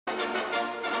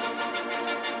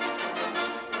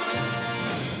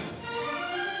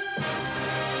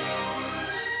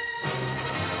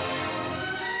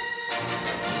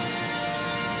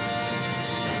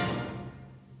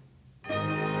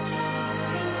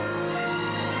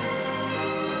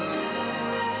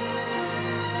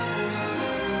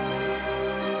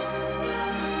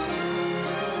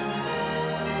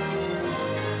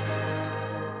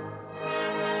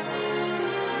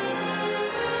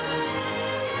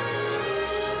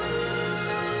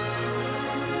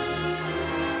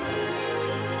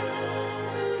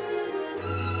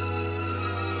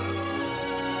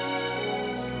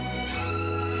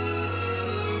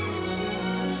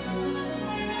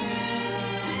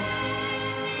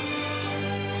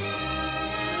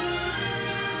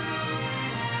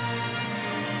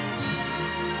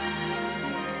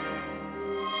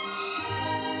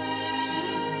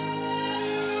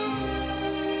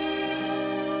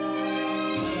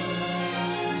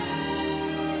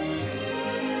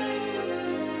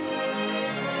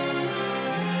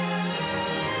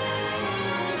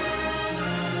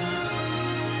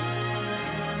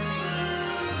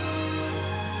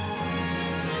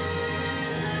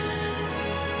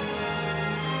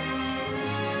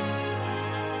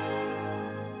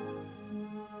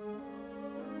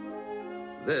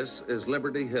This is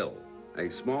Liberty Hill, a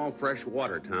small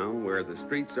freshwater town where the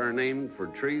streets are named for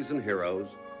trees and heroes,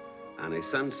 and a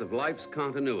sense of life's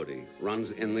continuity runs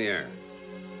in the air.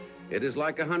 It is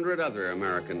like 100 other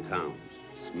American towns,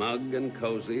 smug and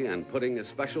cozy and putting a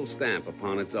special stamp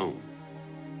upon its own.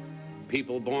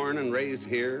 People born and raised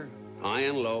here, high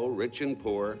and low, rich and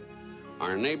poor,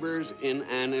 are neighbors in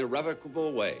an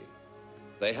irrevocable way.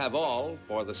 They have all,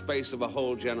 for the space of a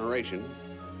whole generation,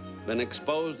 been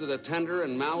exposed at a tender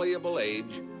and malleable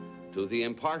age to the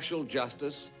impartial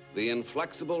justice, the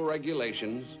inflexible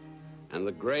regulations, and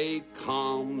the gray,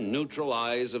 calm, neutral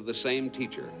eyes of the same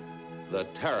teacher, the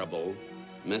terrible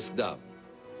Miss Dove.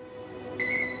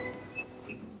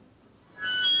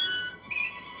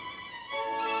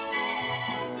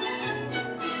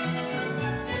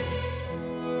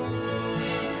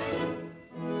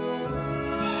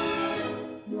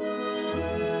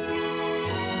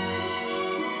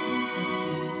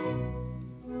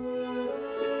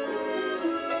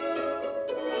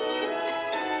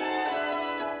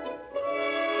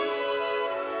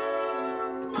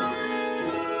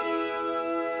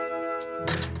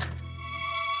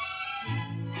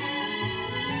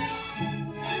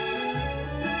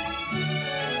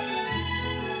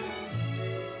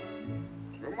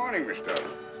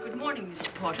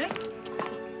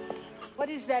 What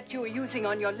is that you are using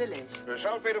on your lilies? The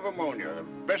sulfate of ammonia, the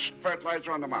best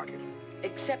fertilizer on the market.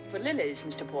 Except for lilies,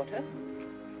 Mr. Porter.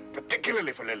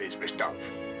 Particularly for lilies, Miss Dove.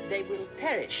 They will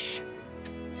perish.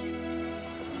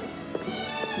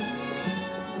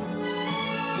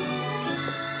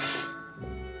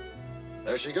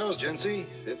 There she goes, Jinsey.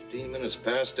 15 minutes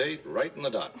past 8, right in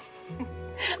the dot.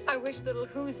 I wish little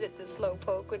Who's-It, the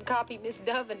slowpoke, would copy Miss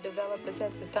Dove and develop a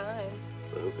sense of time.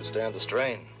 But who could stand the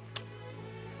strain?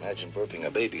 Imagine burping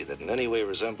a baby that in any way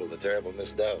resembled the terrible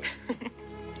Miss Dove.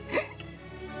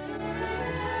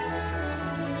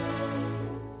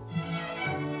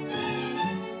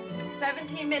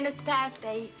 17 minutes past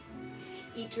 8.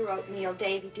 Eat your oatmeal,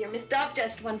 Davy, dear. Miss Dove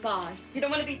just went by. You don't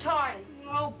want to be tardy.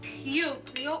 Oh, puke.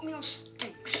 The oatmeal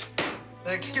stinks.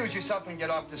 Then excuse yourself and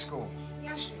get off to school.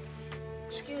 Yes, sir.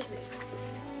 Excuse me.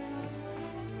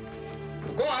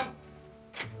 Go on.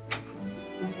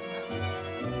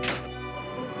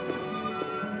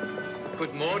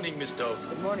 Good morning, Miss Dove.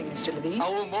 Good morning, Mr. Levine.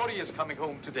 Our Maury is coming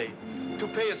home today to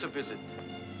pay us a visit.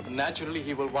 Naturally,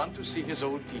 he will want to see his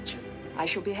old teacher. I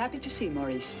shall be happy to see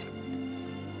Maurice.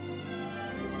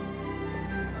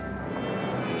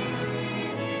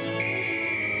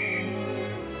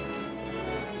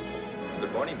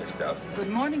 Good morning, Miss Dove. Good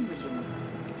morning, William.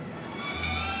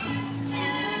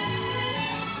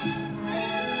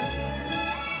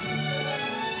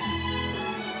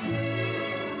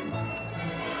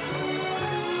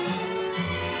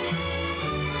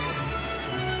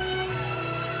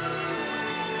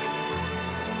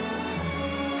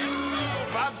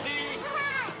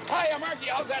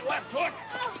 How's that left hook?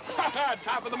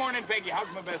 Top of the morning, Peggy. How's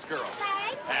my best girl?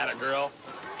 Atta girl.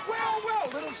 Well,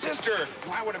 little sister.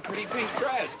 Why, what a pretty pink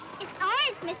dress. It's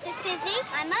orange, Mr. Fizzy.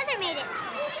 My mother made it.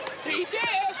 She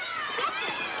did?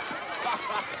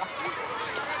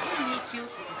 Isn't he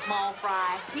cute, the small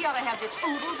fry? He ought to have just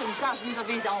oodles and dozens of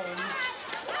his own.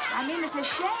 I mean, it's a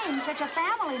shame such a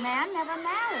family man never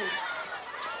married.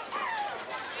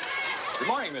 Good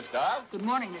morning, Miss Dove. Good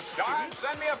morning, Mr. Don,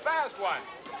 send me a fast one.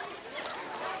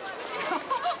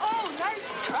 Oh,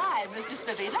 nice try, Mr.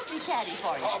 Spiffy. Let me caddy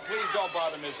for you. Oh, please don't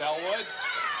bother, Miss Elwood.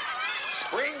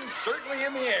 Spring's certainly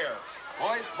in the air.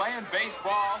 Boys playing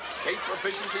baseball, state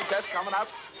proficiency test coming up.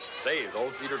 Say, is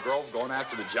Old Cedar Grove going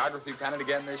after the geography pennant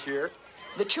again this year?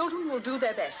 The children will do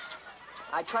their best.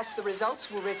 I trust the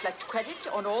results will reflect credit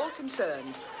on all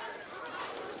concerned.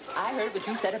 I heard what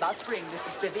you said about spring,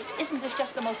 Mr. Spiffy. Isn't this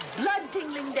just the most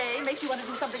blood-tingling day? Makes you want to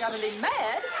do something utterly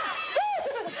mad.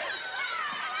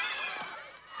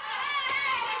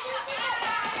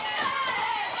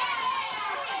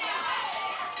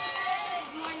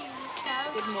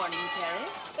 Good morning, Carrie.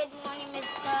 Good morning, Miss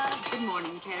Dove. Good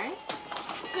morning, Carrie.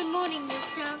 Good morning, Miss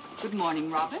Dove. Good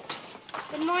morning, Robert.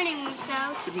 Good morning, Miss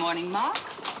Dove. Good morning, Mark.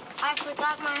 I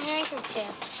forgot my handkerchief.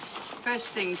 First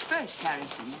things first,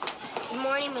 Harrison. Good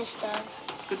morning, Miss Dove.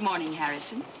 Good morning,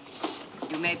 Harrison.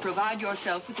 You may provide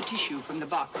yourself with the tissue from the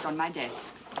box on my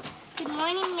desk. Good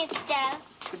morning, Miss Dove.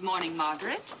 Good morning,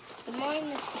 Margaret. Good morning,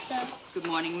 Miss Dove. Good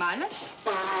morning, Milas.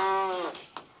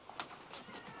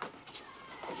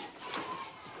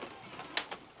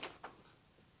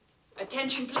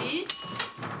 Attention, please.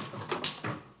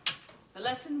 The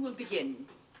lesson will begin.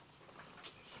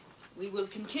 We will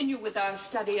continue with our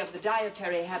study of the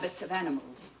dietary habits of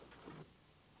animals.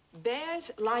 Bears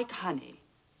like honey.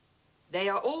 They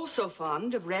are also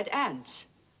fond of red ants,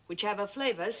 which have a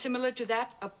flavor similar to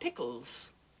that of pickles.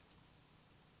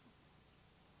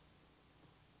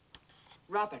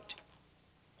 Robert.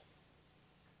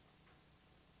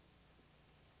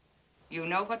 You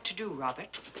know what to do,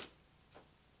 Robert.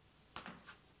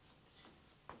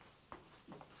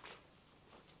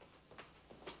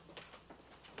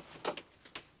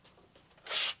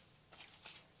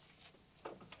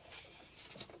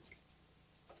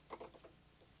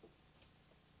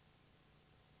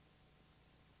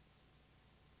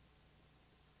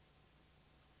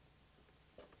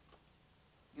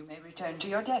 You may return to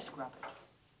your desk, Robert.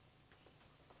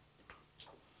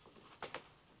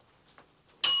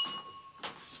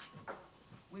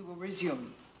 We will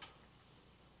resume.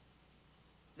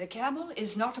 The camel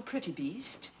is not a pretty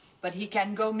beast, but he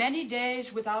can go many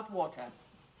days without water.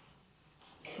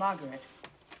 Margaret,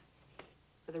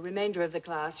 for the remainder of the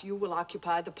class, you will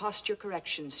occupy the posture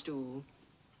correction stool.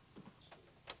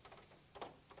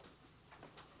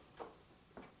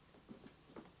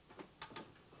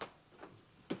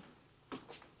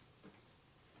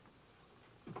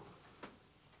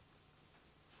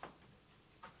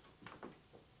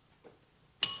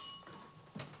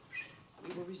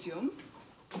 We will resume.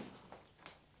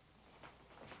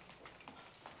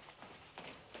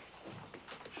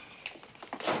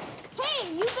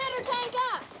 Hey, you better tank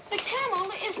up. The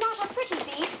camel is not a pretty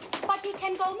beast, but he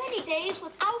can go many days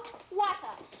without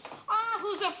water. Ah,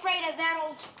 who's afraid of that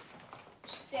old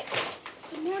stick?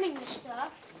 Good morning, Miss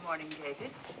Duff. Good morning,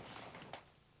 David.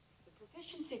 The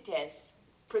proficiency tests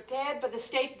prepared by the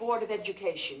State Board of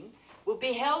Education will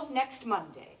be held next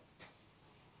Monday.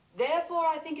 Therefore,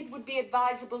 I think it would be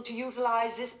advisable to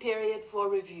utilize this period for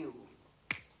review.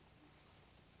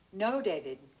 No,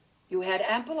 David. You had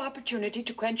ample opportunity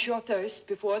to quench your thirst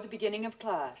before the beginning of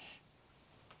class.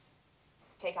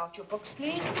 Take out your books,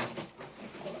 please.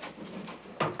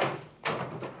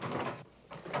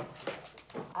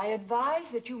 I advise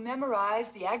that you memorize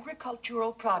the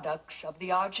agricultural products of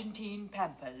the Argentine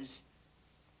pampas.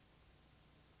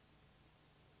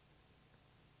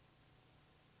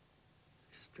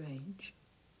 Strange,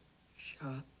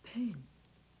 sharp pain.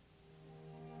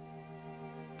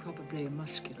 Probably a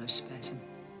muscular spasm.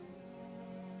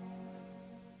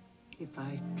 If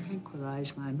I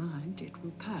tranquilize my mind, it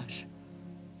will pass.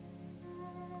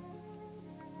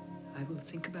 I will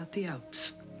think about the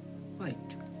Alps,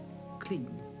 white,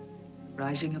 clean,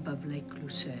 rising above Lake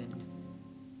Lucerne.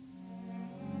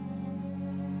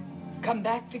 Come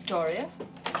back, Victoria.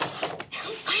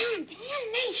 Hellfire and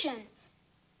damnation.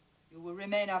 You will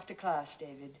remain after class,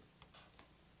 David.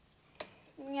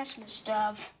 Yes, Miss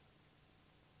Dove.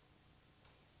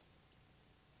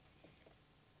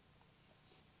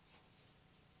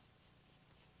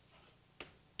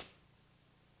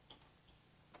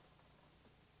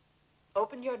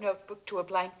 Open your notebook to a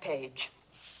blank page.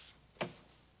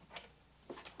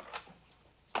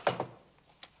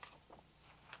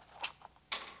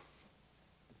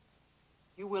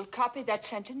 You will copy that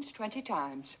sentence 20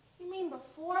 times. You mean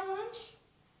before lunch?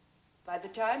 By the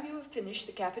time you have finished,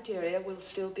 the cafeteria will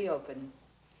still be open.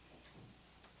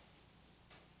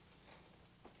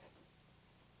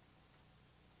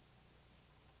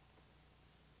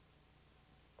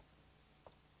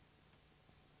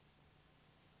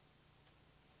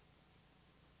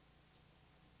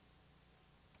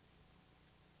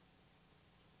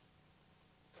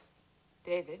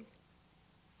 David?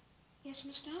 Yes,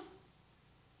 Miss Dove?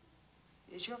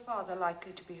 Is your father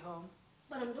likely to be home?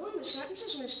 But I'm doing the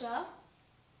sentences, Miss Dove.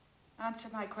 Answer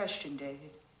my question,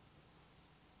 David.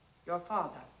 Your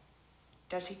father,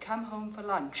 does he come home for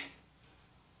lunch?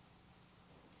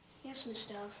 Yes, Miss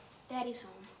Dove. Daddy's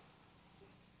home.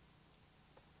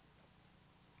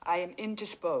 I am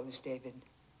indisposed, David.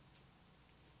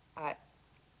 I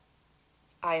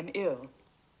am ill.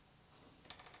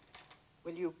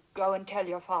 Will you go and tell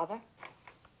your father?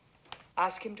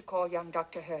 Ask him to call young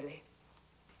Dr. Hurley.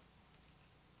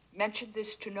 Mention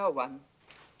this to no one.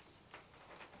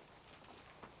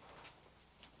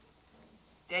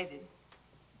 David,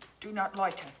 do not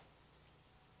loiter.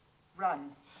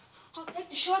 Run. I'll take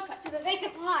the shortcut to the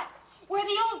vacant lot, where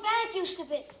the old bank used to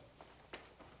be.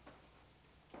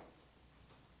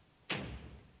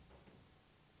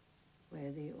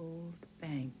 Where the old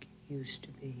bank used to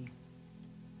be.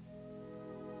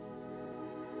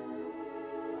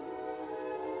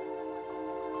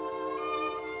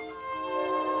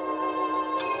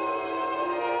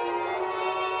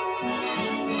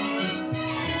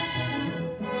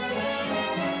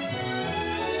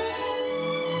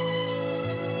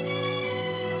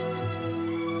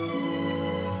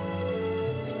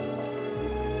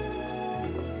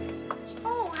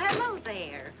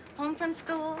 from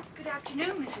school? Good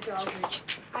afternoon, Mrs. Aldrich.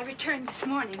 I returned this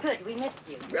morning. Good, we missed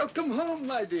you. Welcome home,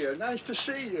 my dear. Nice to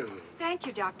see you. Thank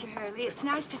you, Dr. Hurley. It's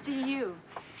nice to see you.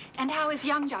 And how is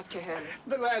young Dr. Hurley?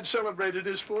 The lad celebrated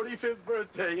his 45th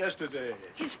birthday yesterday.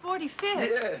 His 45th?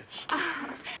 Yes.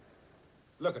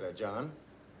 Look at her, John.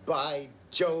 By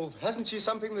Jove, hasn't she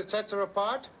something that sets her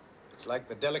apart? It's like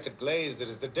the delicate glaze that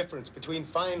is the difference between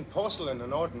fine porcelain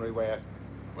and ordinary ware.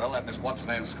 Well, that Miss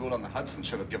Watson school on the Hudson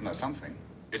should have given her something.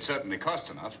 It certainly costs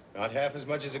enough. Not half as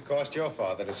much as it cost your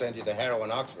father to send you to Harrow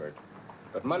and Oxford.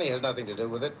 But money has nothing to do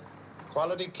with it.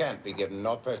 Quality can't be given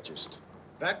nor purchased.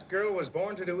 That girl was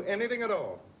born to do anything at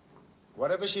all.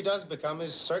 Whatever she does become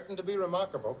is certain to be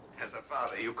remarkable. As a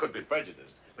father, you could be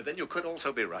prejudiced, but then you could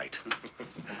also be right.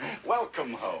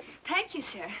 Welcome home. Thank you,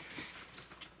 sir.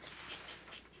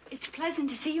 It's pleasant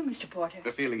to see you, Mr. Porter.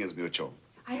 The feeling is mutual.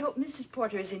 I hope Mrs.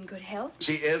 Porter is in good health.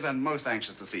 She is, and most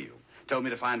anxious to see you. Told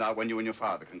me to find out when you and your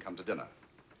father can come to dinner.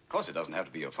 Of course, it doesn't have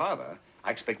to be your father.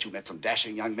 I expect you met some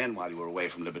dashing young men while you were away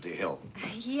from Liberty Hill.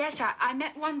 Yes, I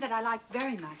met one that I liked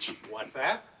very much. What's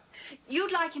that?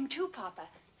 You'd like him too, Papa.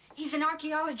 He's an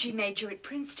archaeology major at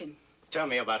Princeton. Tell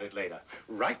me about it later.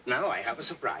 Right now, I have a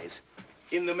surprise.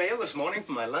 In the mail this morning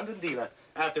from my London dealer,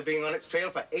 after being on its trail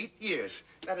for 8 years.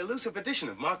 That elusive edition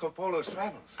of Marco Polo's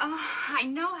Travels. Oh, I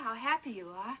know how happy you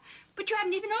are, but you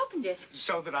haven't even opened it.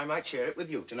 So that I might share it with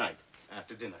you tonight,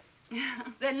 after dinner.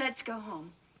 Then let's go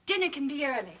home. Dinner can be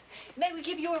early. May we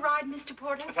give you a ride, Mr.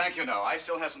 Porter? Thank you, no. I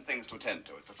still have some things to attend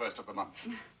to. It's the first of the month.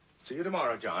 See you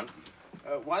tomorrow, John.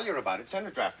 While you're about it, send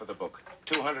a draft for the book.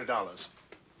 $200.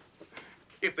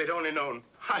 If they'd only known,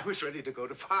 I was ready to go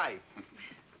to 5.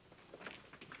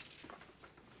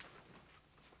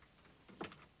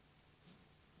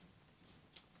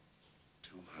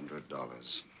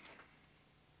 $200.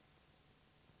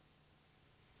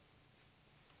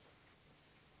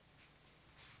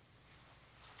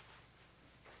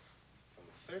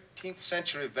 From 13th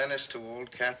century Venice to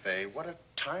Old Cathay, what a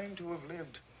time to have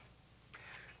lived.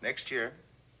 Next year,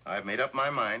 I've made up my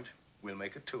mind, we'll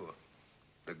make a tour.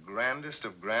 The grandest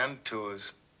of grand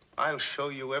tours. I'll show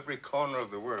you every corner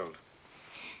of the world.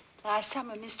 Last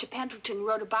summer, Mr. Pendleton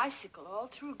rode a bicycle all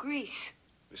through Greece.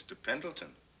 Mr. Pendleton?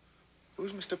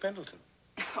 Who's Mr. Pendleton?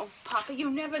 Oh, Papa, you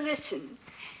never listen.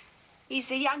 He's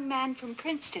the young man from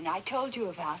Princeton I told you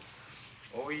about.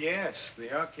 Oh, yes,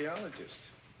 the archaeologist.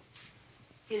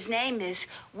 His name is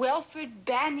Wilfred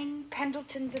Banning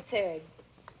Pendleton III.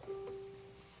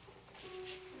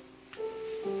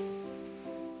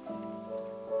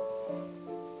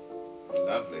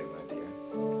 Lovely, my dear.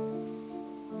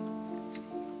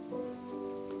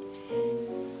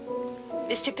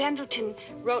 Mr. Pendleton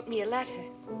wrote me a letter.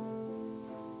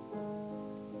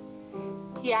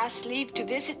 He asked leave to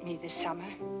visit me this summer,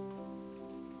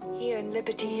 here in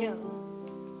Liberty Hill.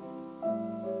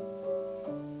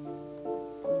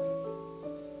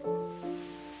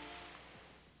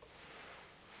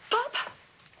 Papa!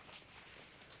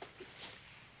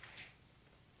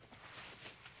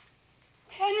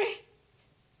 Henry!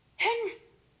 Henry!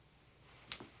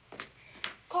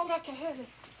 Call Dr. Hurley.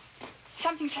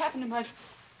 Something's happened to my...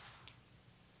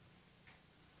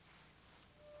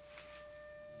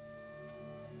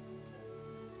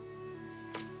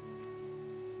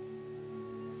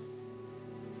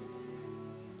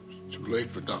 Too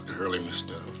late for Dr. Hurley, Miss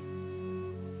Dove.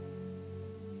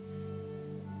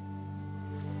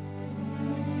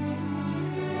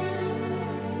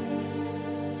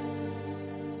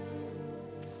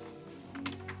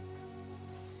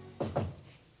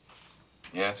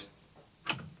 Yes?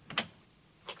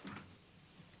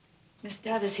 Miss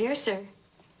Dove is here, sir.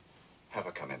 Have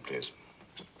her come in, please.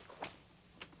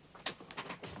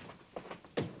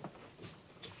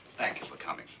 Thank you for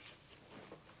coming.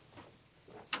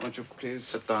 Won't you please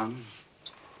sit down?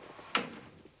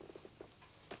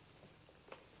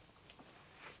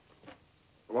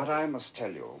 What I must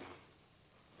tell you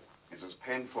is as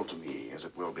painful to me as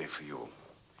it will be for you.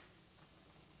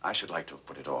 I should like to have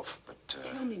put it off, but...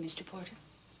 Tell me, Mr. Porter.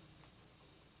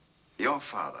 Your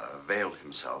father availed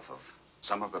himself of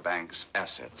some of the bank's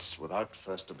assets without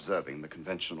first observing the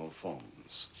conventional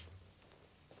forms.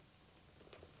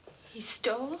 He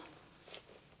stole?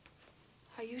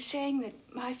 Are you saying that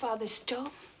my father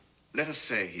stole? Let us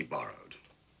say he borrowed.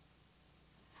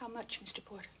 How much, Mr.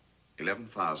 Porter?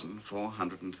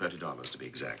 $11,430 to be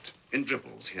exact, in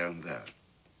dribbles here and there.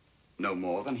 No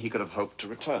more than he could have hoped to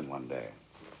return one day.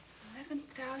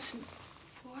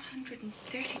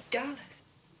 $11,430.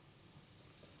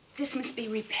 This must be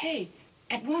repaid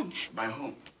at once. By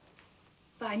whom?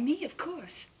 By me, of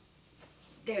course.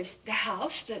 There's the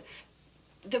house,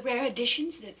 the rare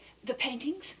editions, the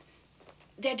paintings.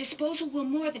 their disposal will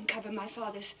more than cover my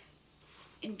father's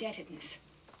indebtedness.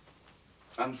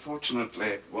 Unfortunately,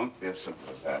 it won't be as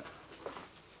simple as that.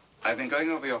 I've been going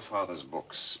over your father's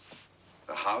books.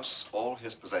 The house, all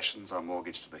his possessions are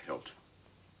mortgaged to the hilt.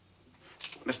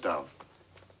 Miss Dove,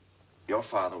 your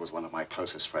father was one of my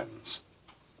closest friends.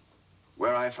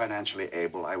 Were I financially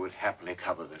able, I would happily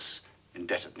cover this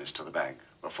indebtedness to the bank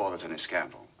before there's any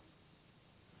scandal.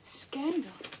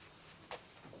 Scandal?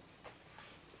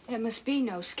 There must be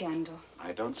no scandal.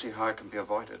 I don't see how it can be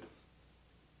avoided.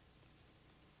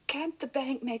 Can't the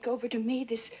bank make over to me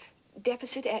this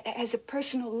deficit as a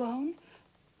personal loan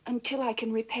until I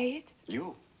can repay it?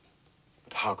 You?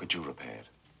 But how could you repay it?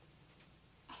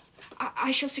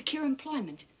 I shall secure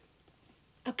employment,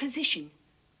 a position,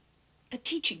 a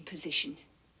teaching position.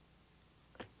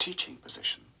 A teaching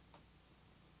position?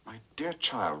 My dear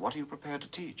child, what are you prepared to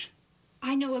teach?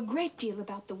 I know a great deal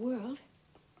about the world.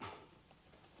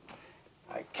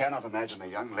 I cannot imagine a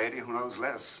young lady who knows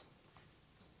less.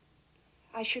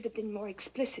 I should have been more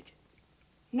explicit.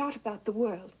 Not about the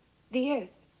world, the earth.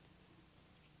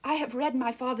 I have read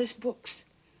my father's books.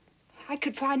 I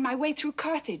could find my way through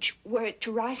Carthage, were it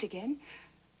to rise again.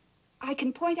 I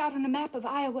can point out on a map of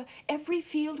Iowa every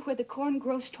field where the corn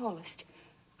grows tallest.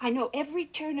 I know every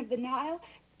turn of the Nile,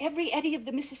 every eddy of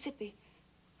the Mississippi.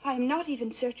 I am not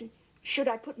even certain, should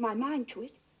I put my mind to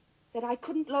it, that I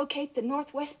couldn't locate the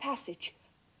Northwest Passage.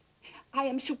 I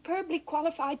am superbly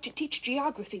qualified to teach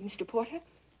geography, Mr. Porter,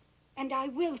 and I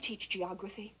will teach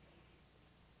geography.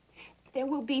 There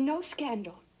will be no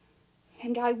scandal,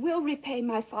 and I will repay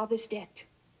my father's debt.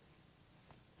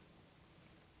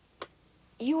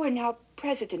 You are now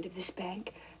president of this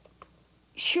bank.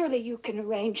 Surely you can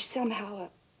arrange somehow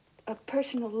a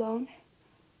personal loan?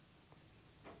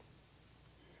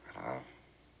 Well,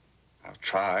 I'll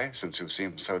try, since you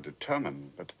seem so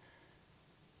determined, but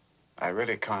I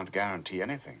really can't guarantee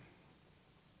anything.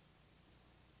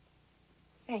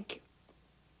 Thank you.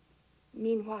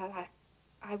 Meanwhile,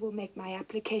 I will make my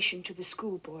application to the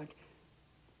school board.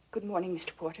 Good morning,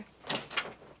 Mr. Porter.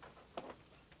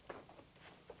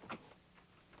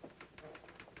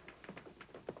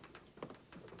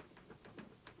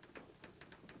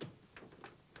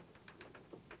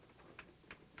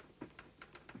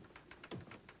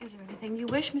 Is there anything you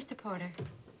wish, Mr. Porter?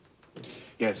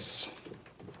 Yes.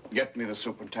 Get me the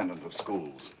superintendent of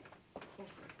schools.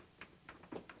 Yes,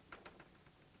 sir.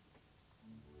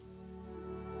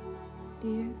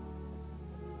 Dear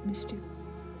Mr.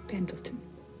 Pendleton,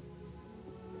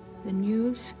 the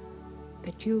news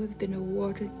that you have been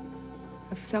awarded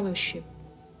a fellowship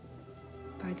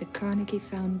by the Carnegie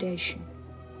Foundation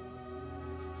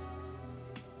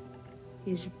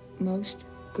is most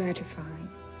gratifying.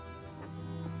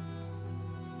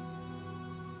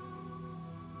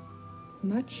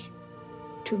 Much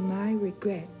to my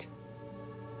regret,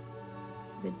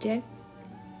 the death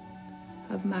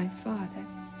of my father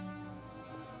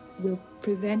will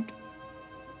prevent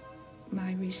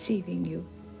my receiving you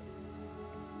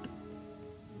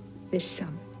this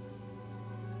summer.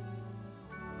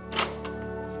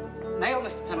 Mail,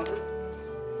 Mr. Pendleton.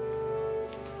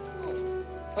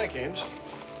 Thank you, Ames.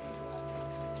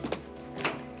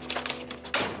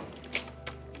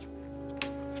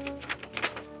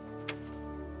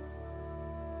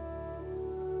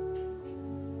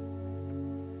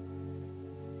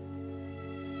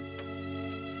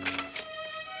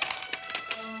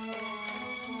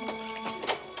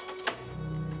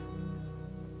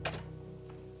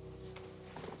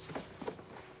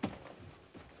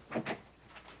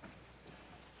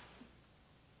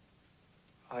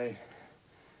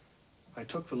 I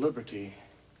took the liberty.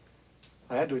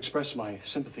 I had to express my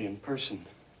sympathy in person.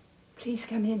 Please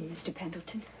come in, Mr.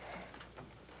 Pendleton.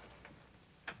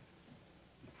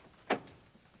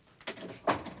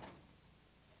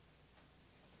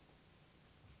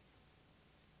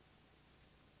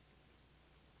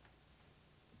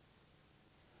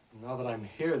 Now that I'm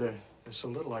here, there's so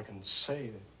little I can say.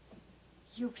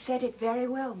 You've said it very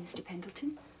well, Mr.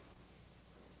 Pendleton.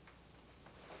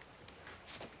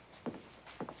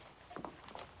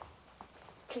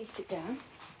 Please sit down.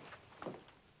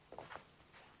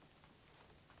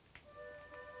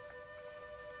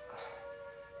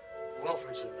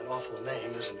 Welford's an awful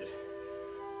name, isn't it?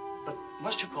 But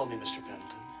must you call me Mr.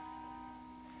 Pendleton?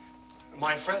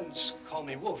 My friends call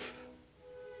me Wolf.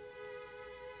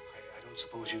 I don't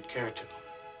suppose you'd care to.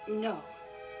 No.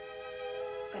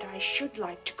 But I should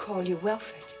like to call you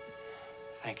Welford.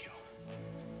 Thank you.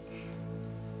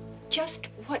 Just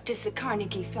what does the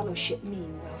Carnegie Fellowship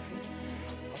mean, Welford?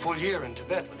 A full year in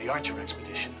Tibet with the Archer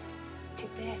expedition.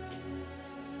 Tibet.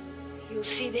 You'll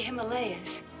see the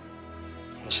Himalayas.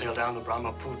 We'll sail down the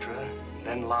Brahmaputra, and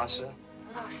then Lhasa.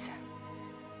 Lhasa,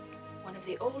 one of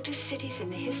the oldest cities in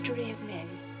the history of men.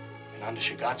 And on to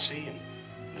Shigatse and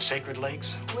the Sacred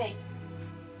Lakes. Wait,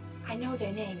 I know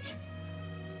their names.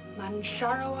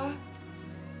 Mansarowa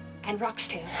and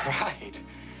Roxtail. Right.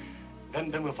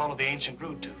 Then we'll follow the ancient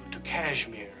route to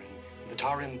Kashmir and the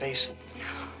Tarim Basin.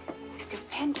 Mr.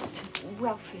 Pendleton,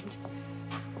 Welford,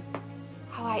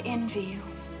 how I envy you.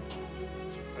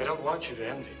 I don't want you to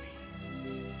envy me.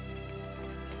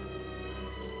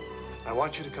 I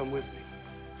want you to come with me.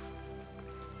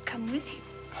 Come with you?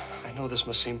 I know this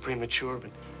must seem premature, but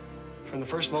from the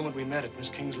first moment we met at Miss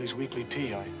Kingsley's weekly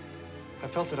tea, I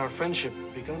felt that our friendship,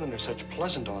 begun under such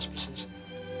pleasant auspices,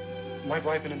 might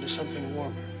ripen into something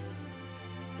warmer.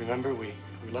 Remember, we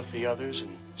left the others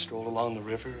and strolled along the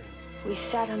river. We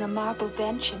sat on a marble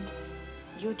bench and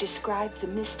you described the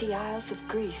misty isles of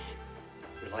Greece.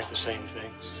 We like the same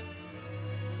things.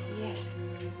 Yes,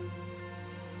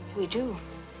 we do.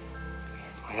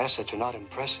 My assets are not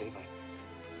impressive.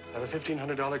 I have a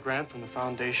 $1,500 grant from the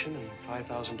foundation and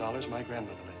 $5,000 my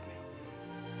grandmother left me.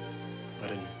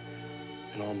 But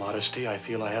in all modesty, I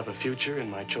feel I have a future in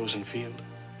my chosen field.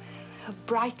 A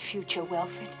bright future,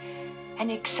 Welford. An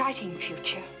exciting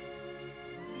future.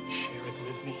 Share it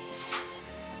with me.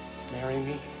 Marry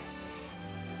me.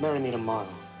 Marry me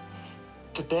tomorrow.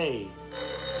 Today.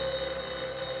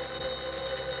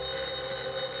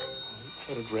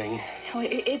 Let it ring. Oh,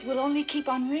 it will only keep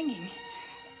on ringing.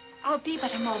 I'll be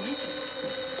but a moment.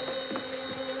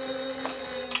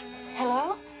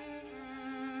 Hello?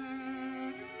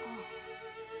 Oh.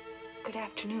 Good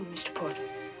afternoon, Mr. Porter.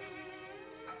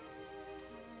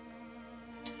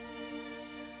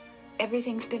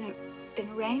 Everything's been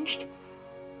arranged?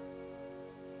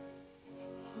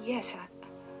 Yes,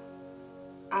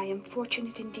 I am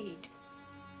fortunate indeed.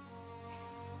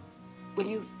 Will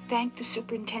you thank the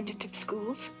superintendent of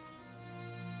schools?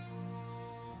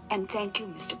 And thank you,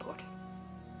 Mr. Porter.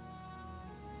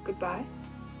 Goodbye.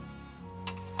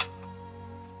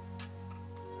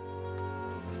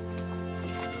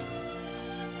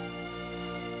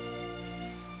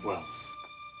 Well,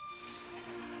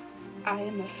 I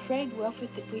am afraid, Welford,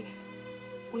 that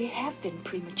we have been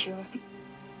premature.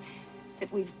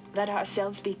 That we've let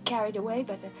ourselves be carried away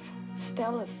by the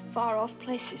spell of far-off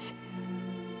places.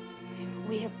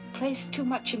 We have placed too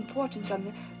much importance on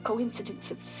the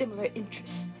coincidence of similar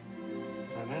interests.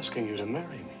 I'm asking you to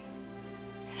marry me.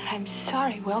 I'm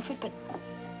sorry, Welford, but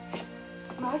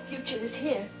my future is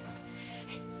here.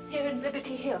 Here in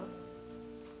Liberty Hill.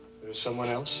 There's someone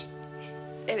else?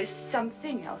 There is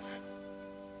something else.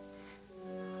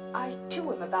 I,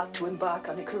 too, am about to embark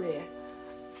on a career.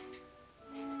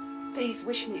 Please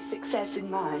wish me success in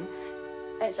mine,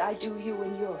 as I do you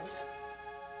in yours.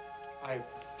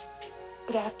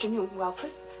 Good afternoon,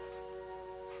 Welford.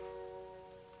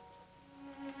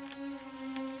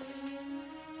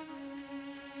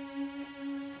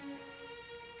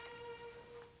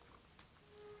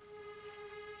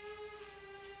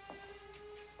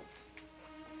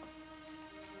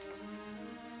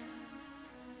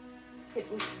 It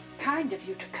was kind of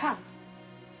you to come.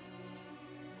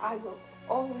 I will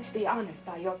always be honored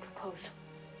by your proposal.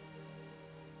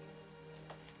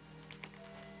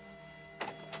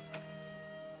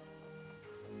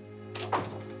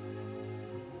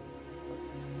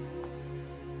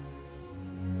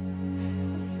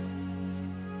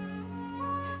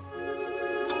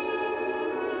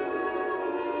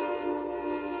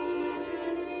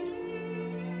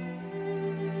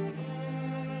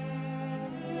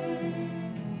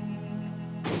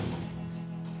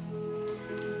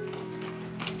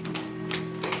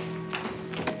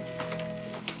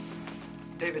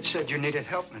 David said you needed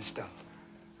help, Miss Dove.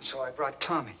 So I brought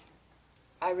Tommy.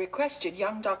 I requested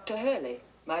young Dr. Hurley,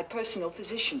 my personal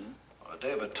physician. Well,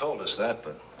 David told us that,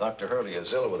 but Dr. Hurley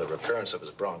is ill with a recurrence of his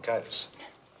bronchitis.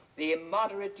 The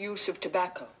immoderate use of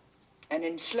tobacco, an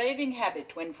enslaving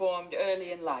habit when formed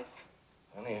early in life.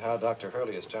 Anyhow, Dr.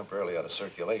 Hurley is temporarily out of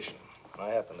circulation. I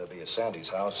happened to be at Sandy's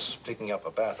house picking up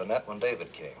a bassinet when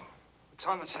David came.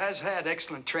 Thomas has had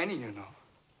excellent training, you know.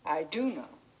 I do know.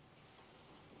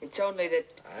 It's only that...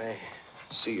 I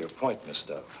see your point, Miss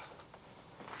Dove.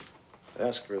 To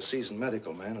ask for a seasoned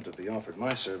medical man and to be offered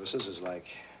my services is like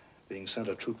being sent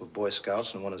a troop of Boy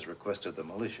Scouts and one has requested the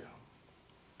militia.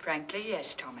 Frankly,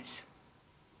 yes, Thomas.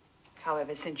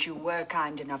 However, since you were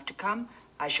kind enough to come,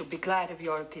 I shall be glad of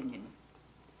your opinion.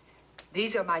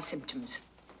 These are my symptoms.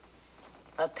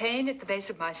 A pain at the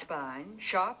base of my spine,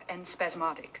 sharp and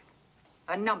spasmodic.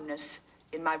 A numbness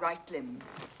in my right limb.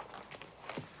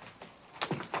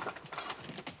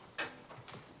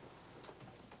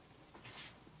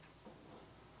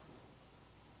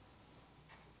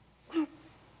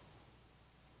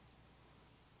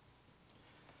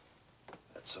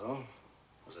 So?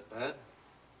 Was it bad?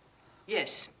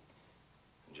 Yes.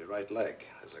 And your right leg?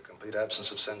 There's a complete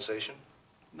absence of sensation?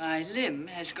 My limb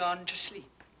has gone to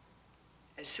sleep.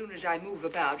 As soon as I move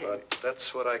about But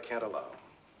that's what I can't allow.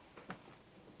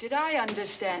 Did I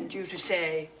understand you to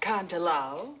say can't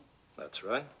allow? That's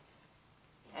right.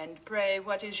 And pray,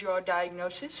 what is your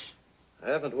diagnosis? I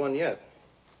haven't one yet.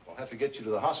 We'll have to get you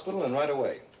to the hospital and right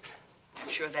away. I'm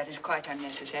sure that is quite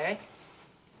unnecessary.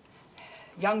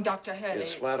 Young Dr. Hurley...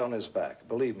 He's flat on his back.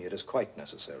 Believe me, it is quite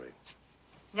necessary.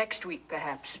 Next week,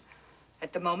 perhaps.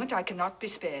 At the moment, I cannot be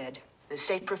spared. The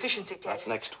state proficiency test...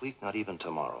 Not next week, not even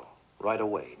tomorrow. Right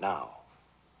away, now.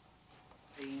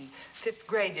 The 5th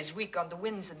grade is weak on the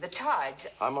winds and the tides.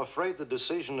 I'm afraid the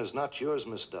decision is not yours,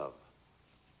 Miss Dove.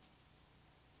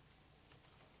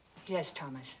 Yes,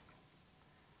 Thomas.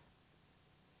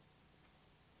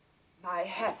 My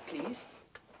hat, please.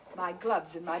 My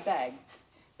gloves and my bag.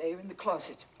 They are in the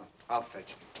closet. I'll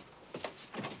fetch them.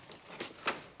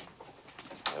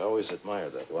 I always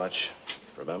admired that watch.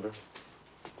 Remember?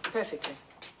 Perfectly.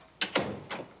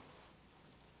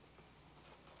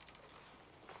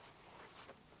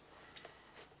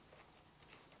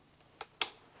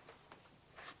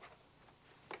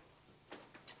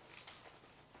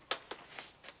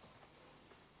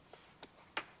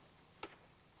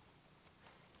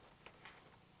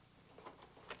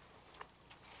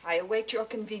 I await your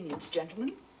convenience,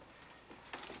 gentlemen.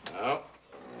 Now,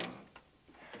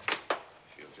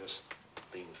 if you'll just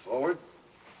lean forward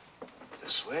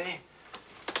this way,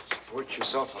 support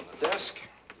yourself on the desk.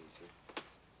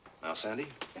 Now, Sandy.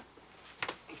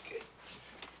 Okay.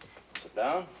 Sit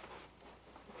down.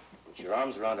 Put your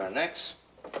arms around our necks.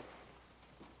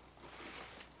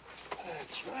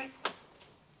 That's right.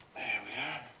 There we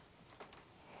are.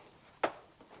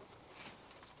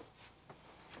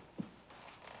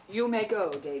 You may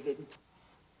go, David.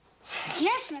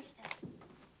 Yes, mister.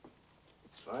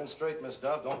 Spine straight, Miss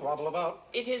Dove. Don't wobble about.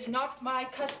 It is not my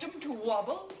custom to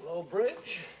wobble. Low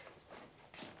bridge.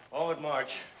 Forward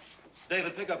march.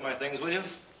 David, pick up my things, will you?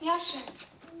 Yes, sir.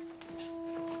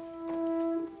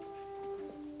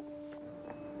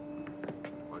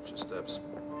 Watch your steps.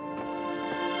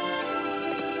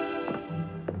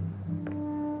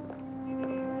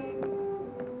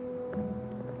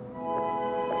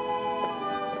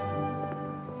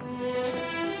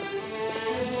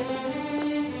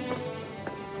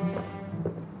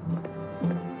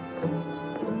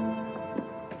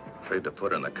 Afraid to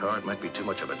put her in the car. It might be too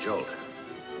much of a jolt.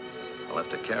 I'll have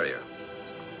to carry her.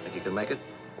 Think you can make it?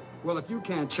 Well, if you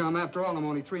can't, chum, after all, I'm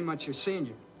only 3 months your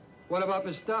senior. What about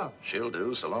Miss Dove? She'll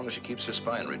do, so long as she keeps her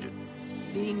spine rigid.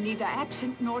 Being neither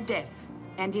absent nor deaf,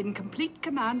 and in complete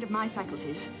command of my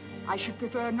faculties, I should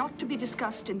prefer not to be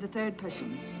discussed in the third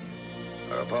person.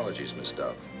 Our apologies, Miss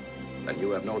Dove. And you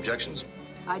have no objections?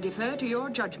 I defer to your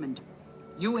judgment.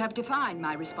 You have defined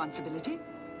my responsibility.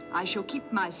 I shall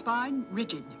keep my spine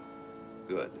rigid.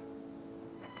 Good.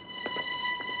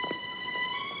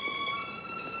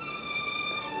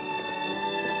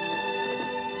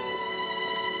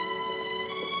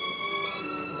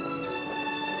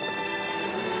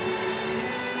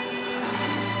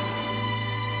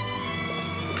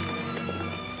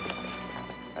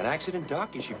 An accident,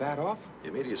 Doc? Is she bad off? The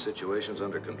immediate situation's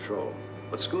under control.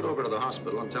 But scoot over to the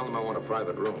hospital and tell them I want a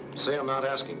private room. Say I'm not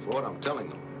asking for it, I'm telling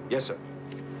them. Yes, sir.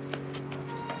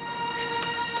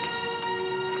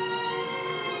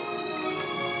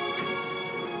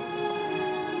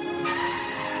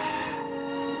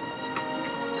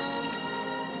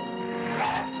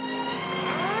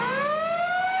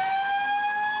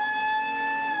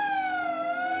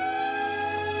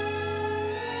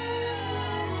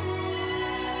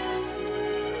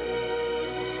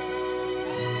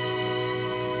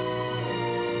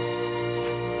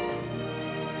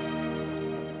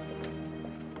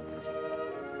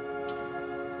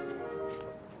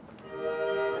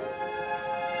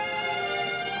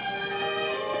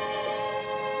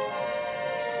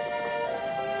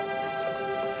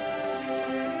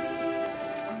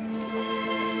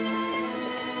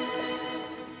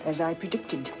 As I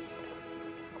predicted.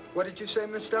 What did you say,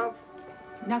 Miss Dove?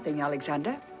 Nothing,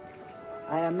 Alexander.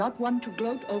 I am not one to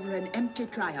gloat over an empty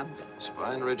triumph.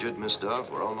 Spine rigid, Miss Dove.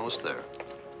 We're almost there.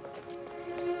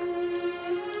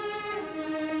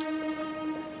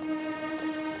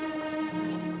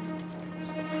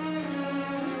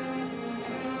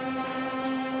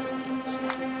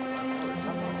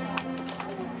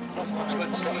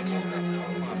 Let's go.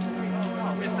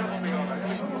 Miss Dove will be all right.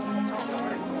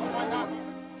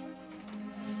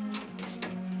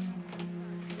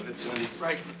 Go ahead, Sandy.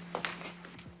 Right.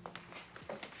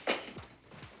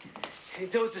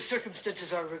 Though the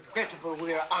circumstances are regrettable,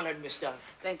 we are honored, Miss Dove.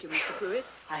 Thank you, Mr. Pruitt.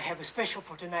 I have a special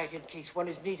for tonight in case one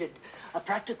is needed. A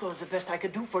practical is the best I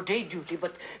could do for day duty,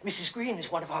 but Mrs. Green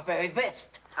is one of our very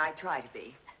best. I try to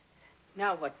be.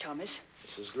 Now what, Thomas?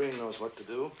 Mrs. Green knows what to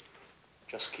do.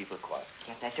 Just keep her quiet.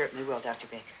 Yes, I certainly will, Dr.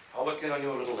 Baker. I'll look in on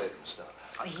you a little later, Miss Dove.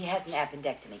 Oh, he has an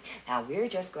appendectomy. Now, we're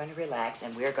just going to relax,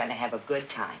 and we're going to have a good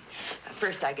time.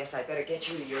 First, I guess I better get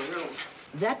you to your room.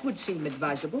 That would seem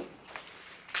advisable.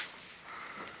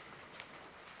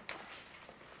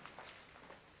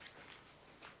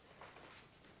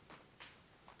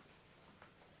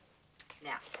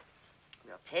 Now,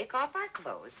 we'll take off our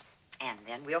clothes, and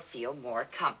then we'll feel more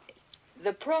comfy.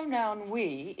 The pronoun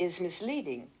we is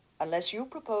misleading, unless you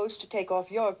propose to take off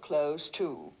your clothes,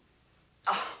 too.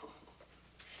 Oh,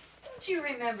 don't you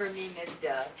remember me, Miss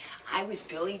Dove? I was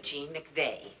Billie Jean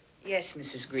McVeigh. Yes,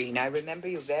 Mrs. Green, I remember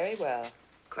you very well.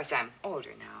 Of course, I'm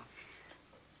older now.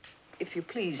 If you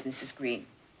please, Mrs. Green,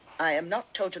 I am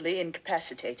not totally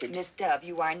incapacitated. Miss Dove,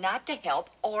 you are not to help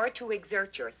or to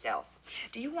exert yourself.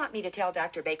 Do you want me to tell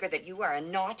Dr. Baker that you are a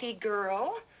naughty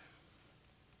girl?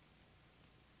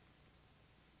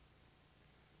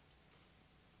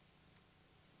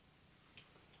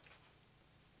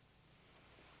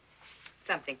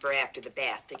 Something for after the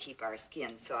bath to keep our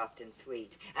skin soft and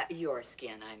sweet. Your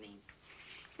skin, I mean.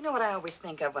 You know what I always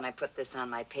think of when I put this on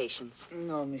my patients?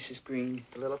 No, Mrs. Green.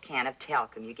 The little can of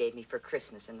talcum you gave me for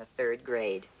Christmas in the 3rd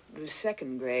grade. The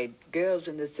 2nd grade. Girls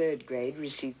in the 3rd grade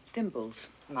received thimbles.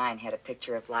 Mine had a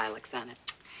picture of lilacs on it.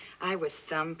 I was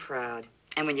some proud.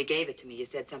 And when you gave it to me, you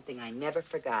said something I never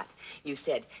forgot. You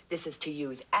said, this is to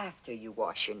use after you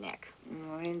wash your neck.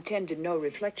 I intended no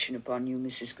reflection upon you,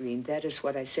 Mrs. Green. That is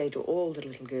what I say to all the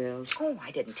little girls. Oh,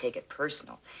 I didn't take it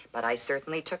personal, but I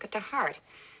certainly took it to heart.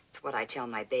 It's what I tell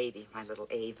my baby, my little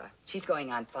Ava. She's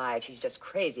going on 5. She's just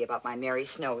crazy about my Mary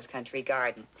Snow's country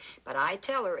garden. But I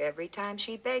tell her every time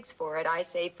she begs for it, I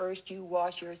say, first you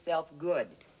wash yourself good.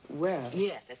 Well.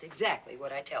 Yes, that's exactly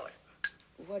what I tell her.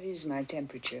 What is my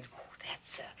temperature?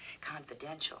 That's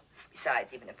confidential.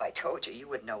 Besides, even if I told you, you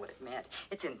wouldn't know what it meant.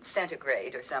 It's in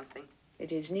centigrade or something.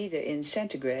 It is neither in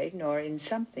centigrade nor in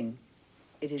something.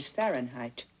 It is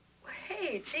Fahrenheit.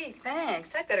 Hey, gee, thanks.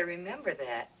 I better remember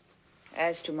that.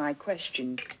 As to my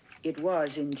question, it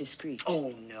was indiscreet.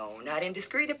 Oh, no, not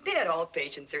indiscreet a bit. All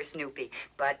patients are snoopy.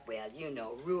 But, well, you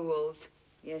know, rules.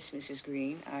 Yes, Mrs.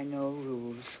 Green, I know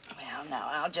rules. Well, now,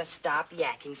 I'll just stop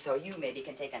yakking so you maybe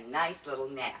can take a nice little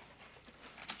nap.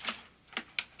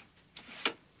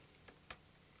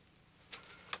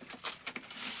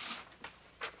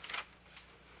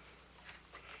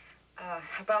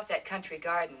 About that country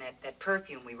garden, that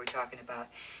perfume we were talking about.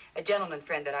 A gentleman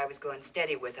friend that I was going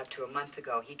steady with up to a month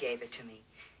ago, he gave it to me.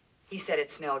 He said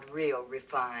it smelled real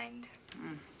refined.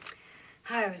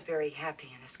 I was very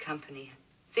happy in his company.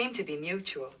 It seemed to be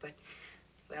mutual, but,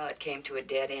 well, it came to a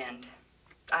dead end.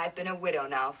 I've been a widow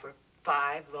now for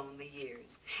 5 lonely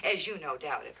years, as you no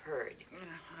doubt have heard.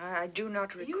 I do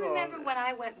not recall. You remember when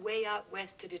I went way out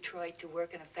west to Detroit to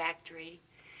work in a factory?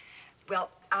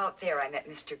 Well, out there I met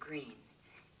Mr. Green.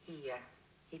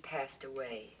 He passed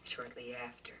away shortly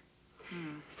after.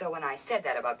 So when I said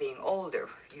that about being older,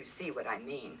 you see what I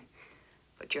mean.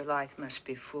 But your life must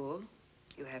be full.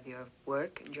 You have your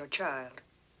work and your child.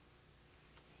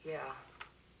 Yeah.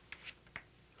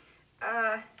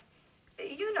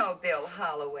 You know Bill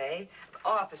Holloway.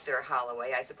 Officer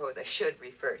Holloway, I suppose I should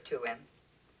refer to him.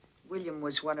 William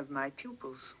was one of my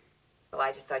pupils. Well,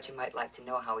 I just thought you might like to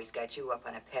know how he's got you up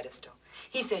on a pedestal.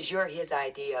 He says you're his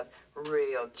idea of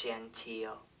real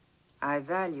genteel. I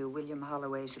value William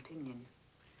Holloway's opinion.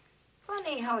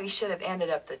 Funny how he should have ended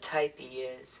up the type he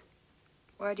is.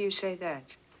 Why do you say that?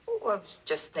 Oh, I was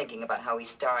just thinking about how he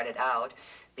started out,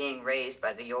 being raised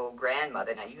by the old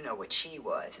grandmother. Now, you know what she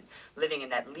was, and living in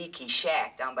that leaky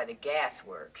shack down by the gas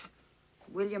works.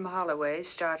 William Holloway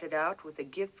started out with a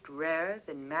gift rarer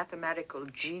than mathematical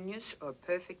genius or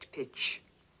perfect pitch.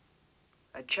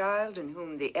 A child in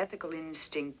whom the ethical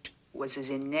instinct was as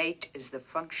innate as the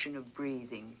function of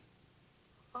breathing.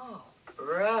 Oh,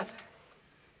 brother.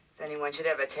 If anyone should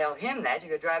ever tell him that, you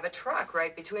could drive a truck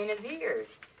right between his ears.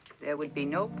 There would be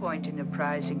no point in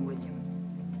apprising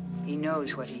William. He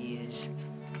knows what he is.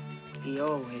 He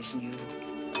always knew.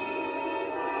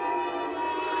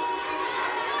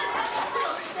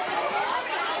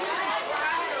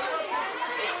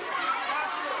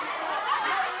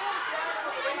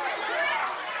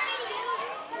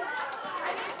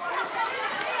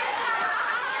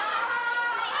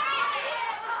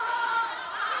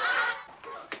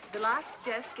 The last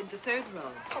desk in the 3rd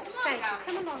row. Oh, thank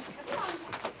you. Come along.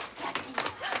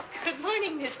 Good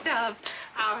morning, Miss Dove.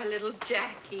 Our little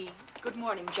Jackie. Good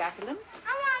morning, Jacqueline.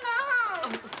 I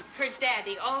want to go home. Her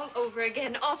daddy all over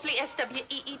again. Awfully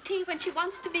S-W-E-E-T when she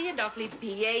wants to be and awfully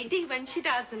B-A-D when she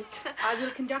doesn't. I will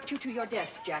conduct you to your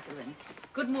desk, Jacqueline.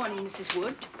 Good morning, Mrs.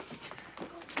 Wood.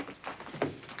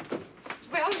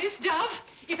 Well, Miss Dove,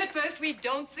 if at first we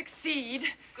don't succeed.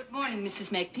 Good morning,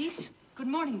 Mrs. Makepeace. Good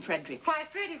morning, Frederick. Why,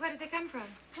 Freddie, where did they come from?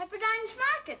 Pepperdine's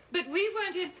Market. But we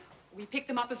weren't in... We picked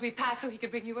them up as we passed so he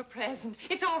could bring you a present.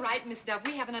 It's all right, Miss Dove.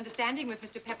 We have an understanding with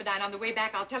Mr. Pepperdine. On the way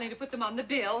back, I'll tell him to put them on the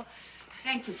bill.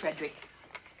 Thank you, Frederick.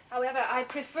 However, I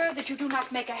prefer that you do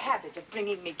not make a habit of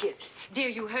bringing me gifts. Dear,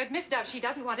 you heard Miss Dove. She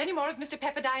doesn't want any more of Mr.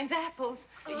 Pepperdine's apples.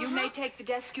 You may take the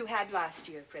desk you had last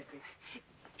year, Frederick.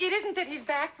 It isn't that he's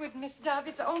backward, Miss Dove.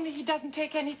 It's only he doesn't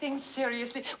take anything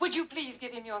seriously. Would you please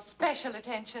give him your special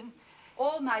attention?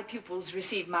 All my pupils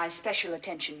receive my special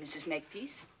attention, Mrs.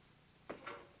 Makepeace.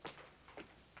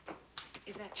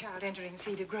 Is that child entering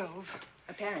Cedar Grove?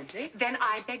 Apparently. Then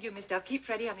I beg you, Miss Dove, keep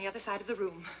Freddie on the other side of the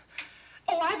room.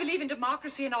 Oh, I believe in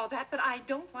democracy and all that, but I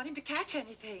don't want him to catch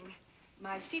anything.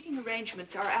 My seating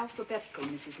arrangements are alphabetical,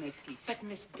 Mrs. Makepeace. But,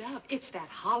 Miss Dove, it's that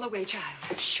Holloway child.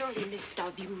 Surely, Miss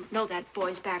Dove, you know that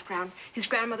boy's background. His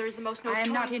grandmother is the most notorious... I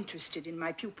am not interested in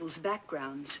my pupils'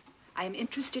 backgrounds. I am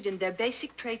interested in their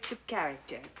basic traits of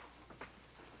character.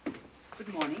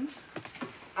 Good morning.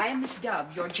 I am Miss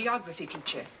Dove, your geography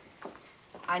teacher.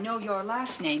 I know your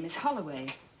last name is Holloway,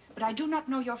 but I do not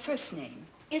know your first name.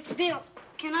 It's Bill.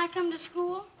 Can I come to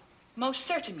school? Most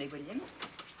certainly, William.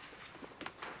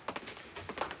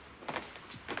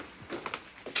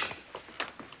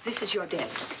 This is your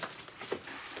desk.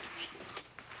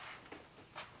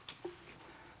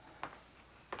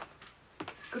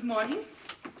 Good morning.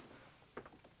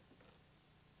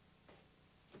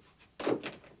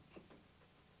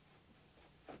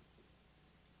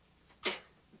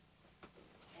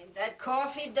 Ain't that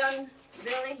coffee done,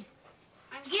 Billy?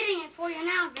 I'm getting it for you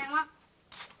now, Grandma.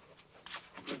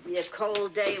 It'll be a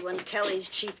cold day when Kelly's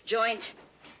cheap joint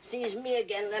sees me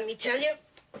again, let me tell you.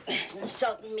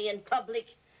 Insulting me in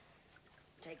public.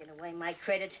 Taking away my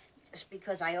credit just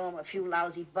because I owe him a few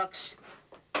lousy bucks.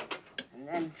 And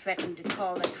then threatening to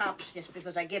call the cops just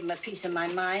because I give him a piece of my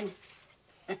mind.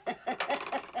 I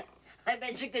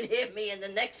bet you could hear me in the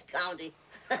next county.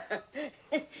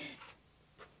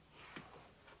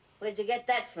 Where'd you get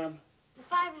that from? The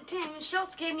 5 and 10, Miss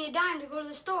Schultz gave me a dime to go to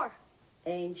the store.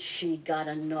 Ain't she got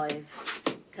a nerve?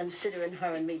 Considering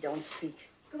her and me don't speak.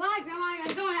 Goodbye, Grandma. I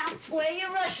gotta go now. Where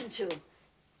you rushing to?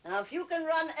 Now, if you can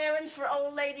run errands for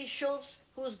old lady Schultz,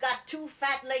 who's got 2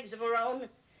 fat legs of her own,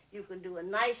 you can do a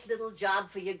nice little job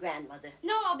for your grandmother.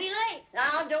 No, I'll be late.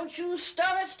 Now, don't you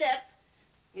stir a step.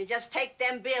 You just take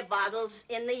them beer bottles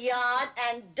in the yard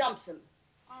and dump them.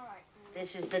 All right.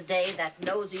 This is the day that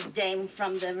nosy dame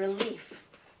from the Relief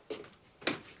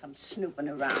comes snooping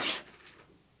around.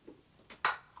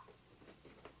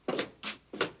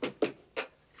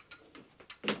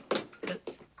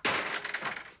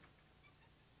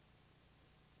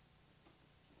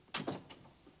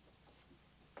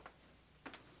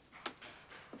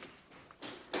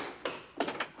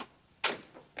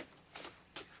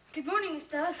 Good morning, Miss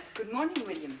Dove. Good morning,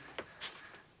 William.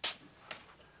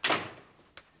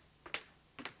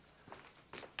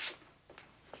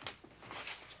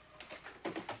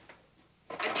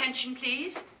 Attention,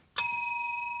 please.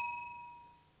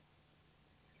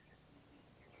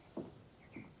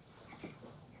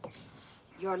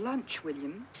 Your lunch,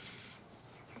 William.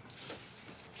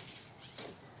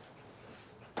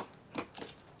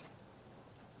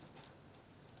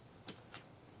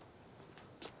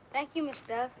 Thank you, Miss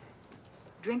Dove.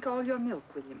 Drink all your milk,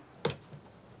 William.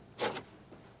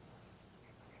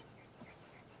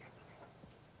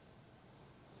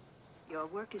 Your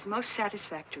work is most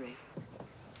satisfactory.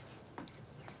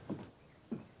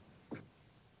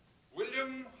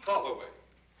 William Holloway.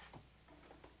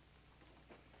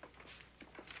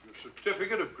 Your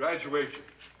certificate of graduation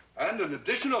and an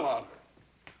additional honor,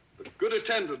 the good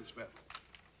attendance medal.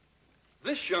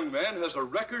 This young man has a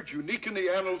record unique in the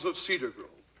annals of Cedar Grove.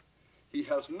 He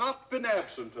has not been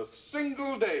absent a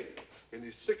single day in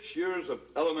his 6 years of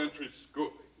elementary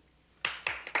schooling.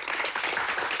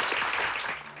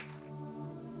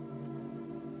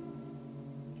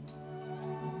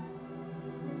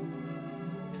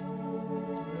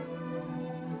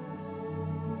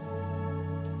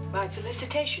 My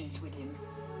felicitations, William.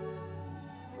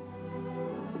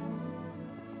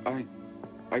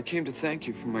 I came to thank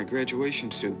you for my graduation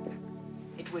suit.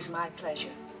 It was my pleasure.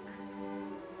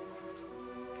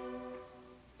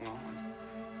 Well,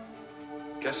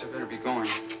 guess I better be going.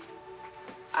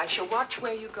 I shall watch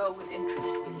where you go with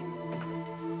interest,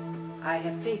 William. I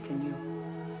have faith in you.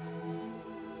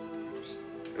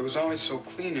 It was always so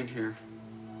clean in here.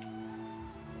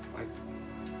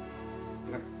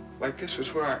 Like this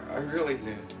was where I really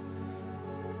lived.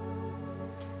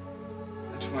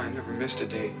 That's why I never missed a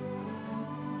date.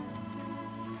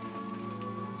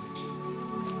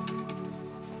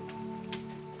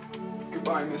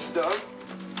 Goodbye, Miss Dove.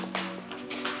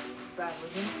 Goodbye,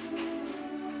 William.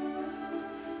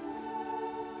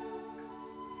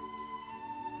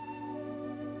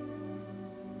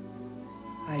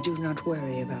 I do not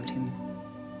worry about him.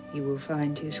 He will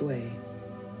find his way.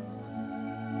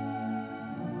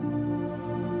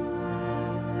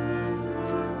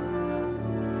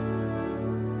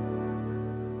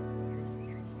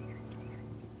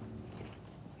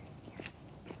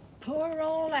 Poor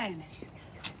old Annie.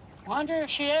 Wonder if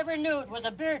she ever knew it was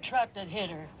a beer truck that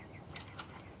hit her.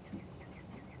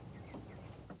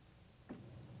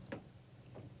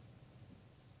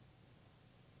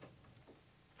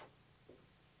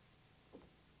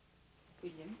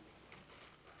 William,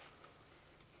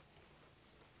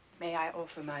 may I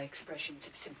offer my expressions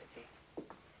of sympathy?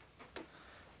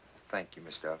 Thank you,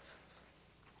 Miss Duff.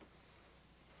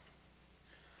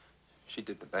 She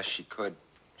did the best she could.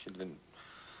 She didn't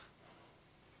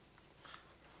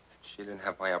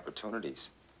have my opportunities.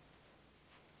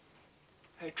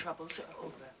 Her troubles are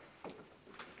over.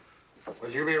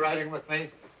 Will you be riding with me?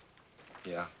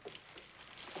 Yeah.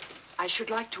 I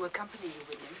should like to accompany you,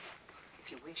 William,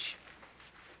 if you wish.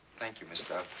 Thank you, Miss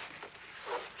Duff.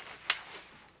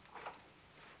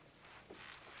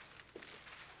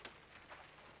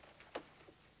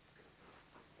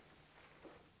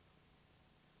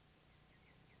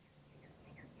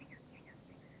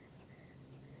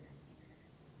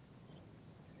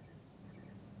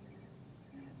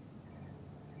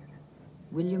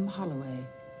 William Holloway,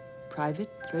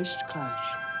 Private First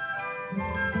Class.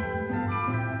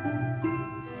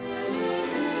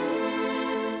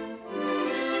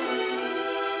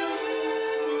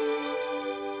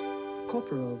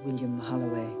 Corporal William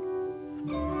Holloway.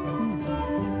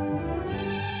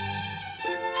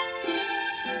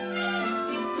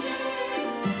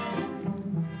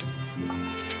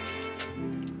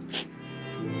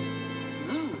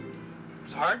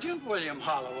 Sergeant William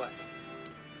Holloway.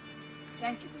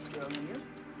 Thank you, Miss O'Neill.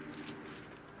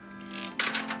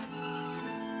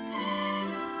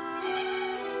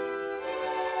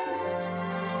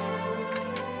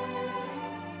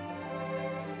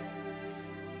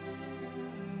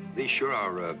 These sure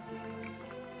are,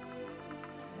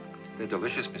 they're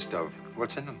delicious, Miss Dove.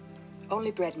 What's in them?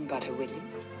 Only bread and butter, William.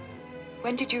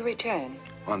 When did you return?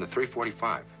 On the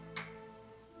 3:45.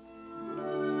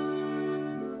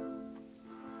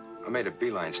 I made a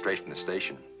beeline straight from the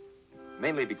station,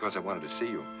 mainly because I wanted to see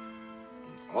you.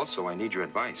 Also, I need your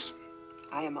advice.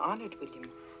 I am honored,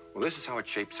 William. Well, this is how it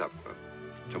shapes up.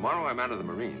 Tomorrow, I'm out of the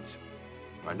Marines.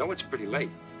 I know it's pretty late.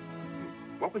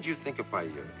 What would you think if I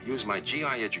use my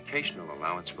GI educational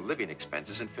allowance for living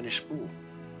expenses and finish school?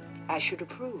 I should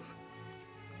approve.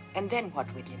 And then what,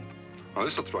 William? Oh,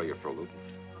 this'll throw you for a loop.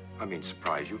 I mean,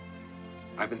 surprise you.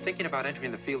 I've been thinking about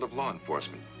entering the field of law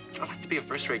enforcement. I'd like to be a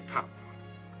first-rate cop.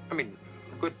 I mean,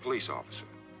 a good police officer.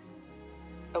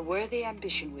 A worthy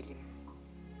ambition, William.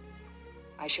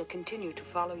 I shall continue to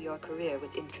follow your career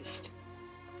with interest.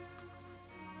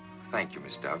 Thank you,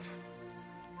 Miss Dove.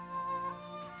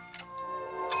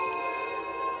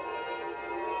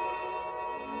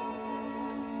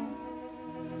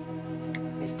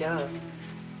 Miss Dove.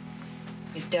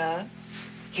 Miss Dove?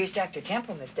 Here's Dr.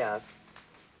 Temple, Miss Dove.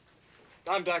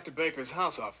 I'm Dr. Baker's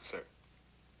house officer.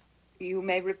 You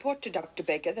may report to Dr.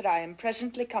 Baker that I am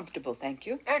presently comfortable, thank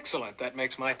you. Excellent. That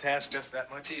makes my task just that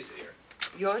much easier.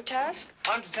 Your task?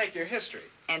 I'm to take your history.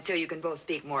 And so you can both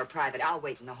speak more private. I'll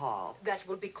wait in the hall. That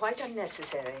will be quite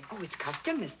unnecessary. Oh, it's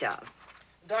custom, Miss Dove.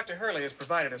 Dr. Hurley has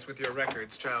provided us with your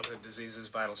records, childhood diseases,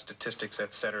 vital statistics,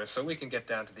 etc., so we can get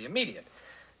down to the immediate.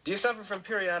 Do you suffer from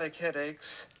periodic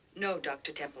headaches? No,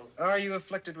 Dr. Temple. Are you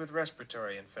afflicted with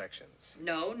respiratory infections?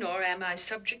 No, nor am I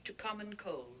subject to common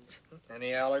colds.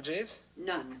 Any allergies?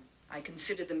 None. I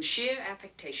consider them sheer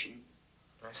affectation.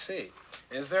 I see.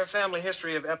 Is there a family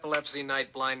history of epilepsy,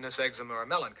 night blindness, eczema, or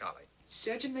melancholy?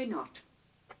 Certainly not.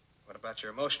 What about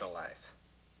your emotional life?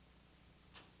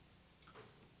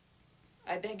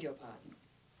 I beg your pardon.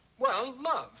 Well,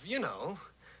 love, you know.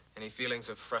 Any feelings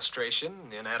of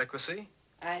frustration, inadequacy?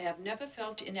 I have never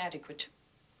felt inadequate.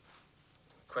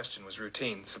 The question was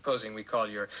routine. Supposing we call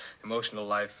your emotional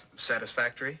life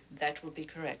satisfactory? That will be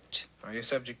correct. Are you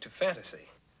subject to fantasy?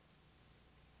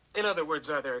 In other words,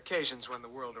 are there occasions when the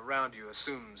world around you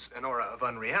assumes an aura of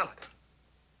unreality?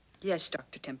 Yes,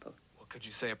 Dr. Temple. Well, could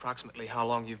you say approximately how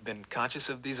long you've been conscious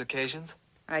of these occasions?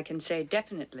 I can say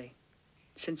definitely,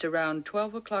 since around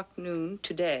 12 o'clock noon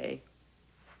today.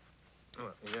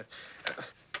 Oh, yeah.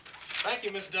 Thank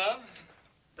you, Miss Dove.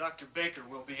 Dr. Baker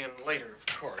will be in later, of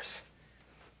course.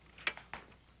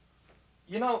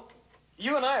 You know,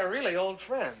 you and I are really old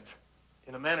friends.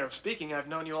 In a manner of speaking, I've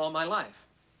known you all my life.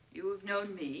 You have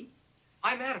known me?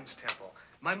 I'm Adams Temple.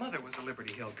 My mother was a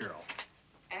Liberty Hill girl.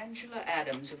 Angela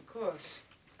Adams, of course.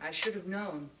 I should have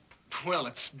known. Well,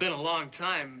 it's been a long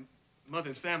time.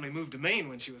 Mother's family moved to Maine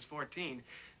when she was 14,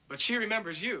 but she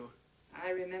remembers you.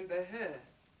 I remember her.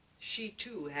 She,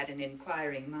 too, had an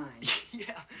inquiring mind.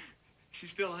 Yeah, she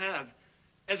still has.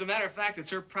 As a matter of fact, it's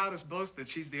her proudest boast that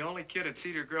she's the only kid at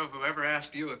Cedar Grove who ever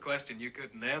asked you a question you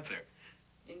couldn't answer.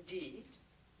 Indeed?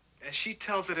 As she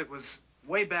tells it, it was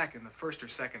way back in the 1st or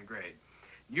 2nd grade.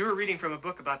 You were reading from a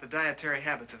book about the dietary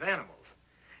habits of animals.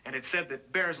 And it said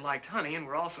that bears liked honey and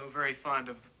were also very fond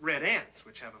of red ants,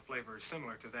 which have a flavor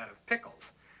similar to that of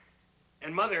pickles.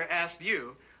 And Mother asked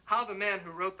you how the man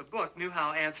who wrote the book knew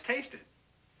how ants tasted.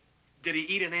 Did he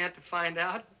eat an ant to find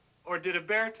out, or did a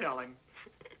bear tell him?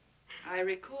 I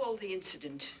recall the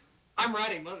incident. I'm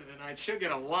writing Mother tonight. She'll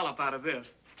get a wallop out of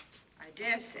this. I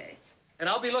dare say. And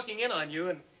I'll be looking in on you,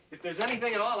 and if there's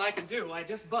anything at all I can do, I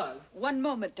just buzz. One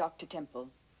moment, Dr. Temple.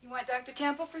 You want Dr.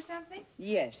 Temple for something?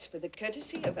 Yes, for the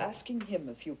courtesy of asking him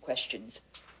a few questions.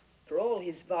 For all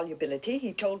his volubility,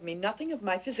 he told me nothing of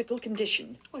my physical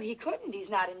condition. Well, he couldn't. He's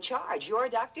not in charge. You're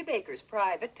Dr. Baker's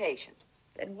private patient.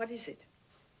 Then what is it?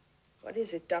 What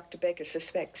is it Dr. Baker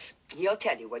suspects? He'll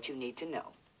tell you what you need to know.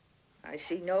 I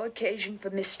see no occasion for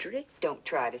mystery. Don't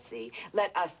try to see.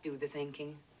 Let us do the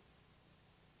thinking.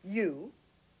 You?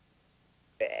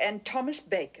 And Thomas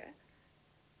Baker?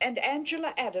 And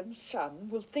Angela Adams' son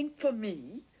will think for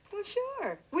me? Well,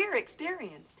 sure. We're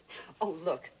experienced. Oh,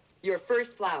 look. Your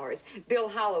first flowers. Bill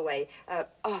Holloway,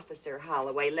 Officer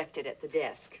Holloway, left it at the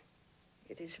desk.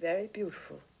 It is very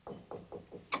beautiful.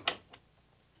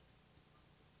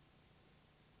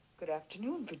 Good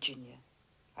afternoon, Virginia.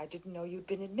 I didn't know you'd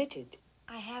been admitted.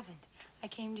 I haven't. I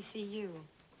came to see you.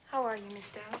 How are you, Miss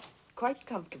Dove? Quite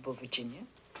comfortable, Virginia.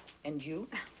 And you?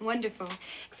 Wonderful,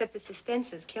 except the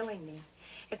suspense is killing me.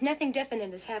 If nothing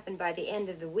definite has happened by the end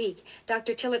of the week,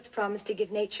 Dr. Tillett's promised to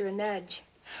give nature a nudge.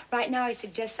 Right now, he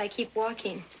suggests I keep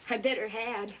walking. I better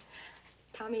had.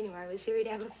 Tommy knew I was here, he'd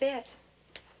have a fit.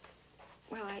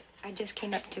 Well, I just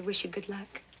came up to wish you good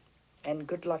luck. And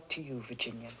good luck to you,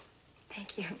 Virginia.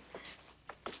 Thank you.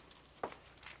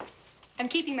 I'm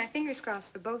keeping my fingers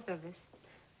crossed for both of us.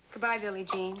 Goodbye, Billie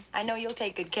Jean. I know you'll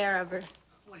take good care of her.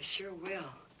 Oh, I sure will.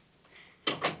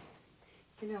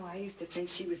 You know, I used to think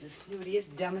she was the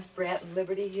snootiest, dumbest brat in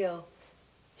Liberty Hill.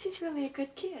 She's really a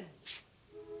good kid.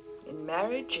 In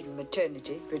marriage and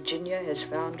maternity, Virginia has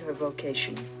found her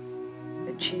vocation,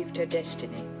 achieved her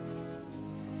destiny.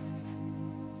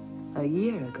 A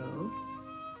year ago,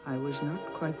 I was not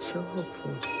quite so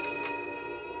hopeful.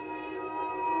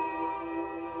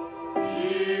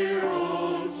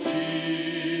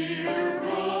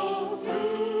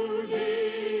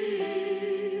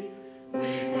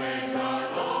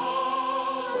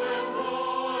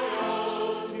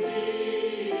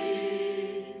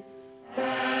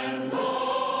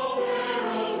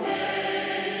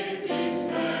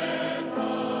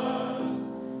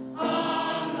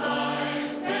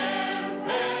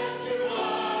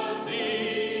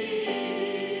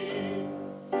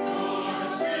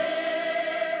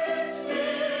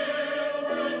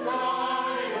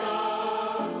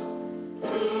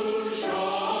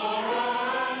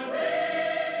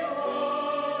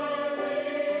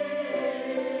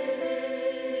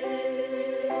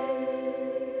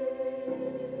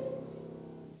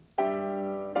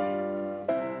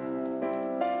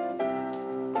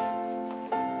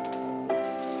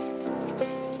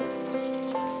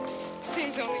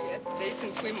 Seems only yesterday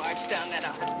since we marched down that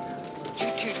aisle.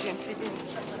 You too, Tinsy.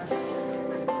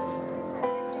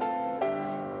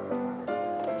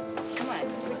 Come on,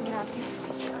 we can get out these.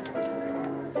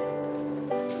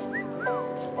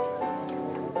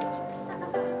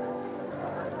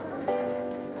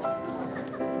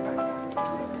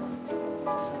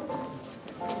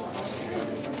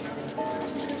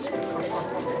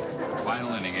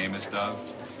 Final inning, eh, Miss Dove?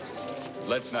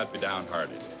 Let's not be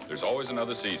downhearted. There's always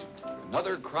another season.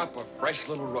 Another crop of fresh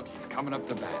little rookies coming up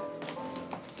to bat.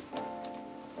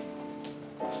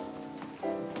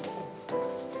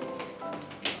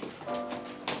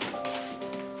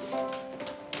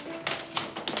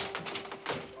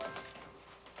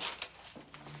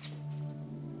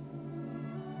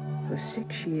 For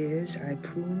 6 years, I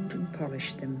pruned and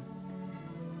polished them.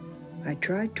 I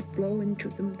tried to blow into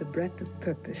them the breath of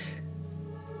purpose.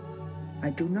 I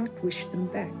do not wish them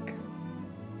back.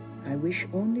 I wish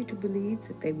only to believe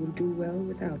that they will do well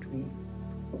without me.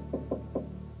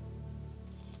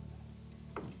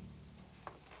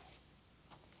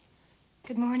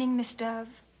 Good morning, Miss Dove.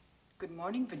 Good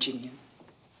morning, Virginia.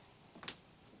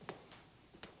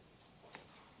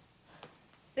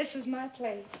 This was my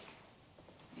place.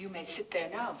 You may sit there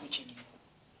now, Virginia.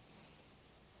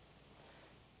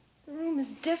 The room is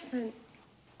different.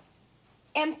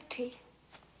 Empty.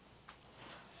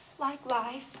 Like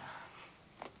life.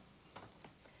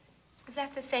 Is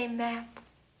that the same map?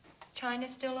 Is China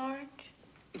still orange?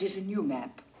 It is a new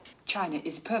map. China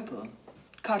is purple.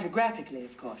 Cartographically,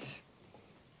 of course.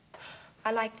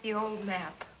 I like the old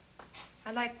map.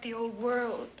 I like the old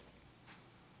world.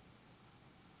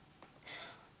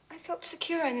 I felt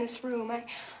secure in this room.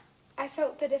 I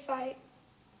felt that if I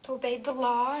obeyed the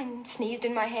law and sneezed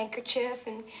in my handkerchief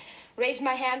and raised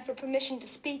my hand for permission to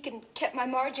speak and kept my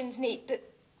margins neat,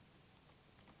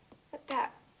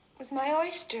 that was my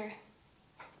oyster.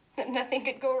 That nothing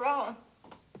could go wrong.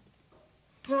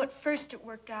 Well, at first it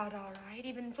worked out all right.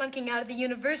 Even flunking out of the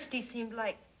university seemed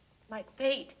like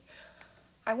fate.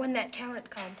 I won that talent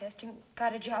contest and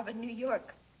got a job in New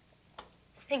York,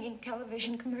 singing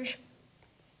television commercials.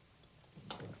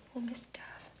 Oh, Miss Dove,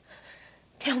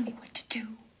 tell me what to do.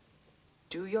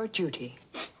 Do your duty.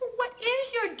 What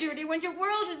is your duty when your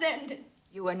world has ended?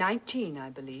 You are 19, I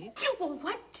believe. Well,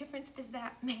 what difference does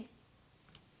that make?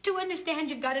 To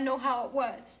understand, you've got to know how it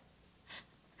was.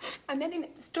 I met him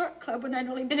at the Stork Club when I'd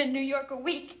only been in New York a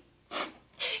week.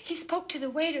 He spoke to the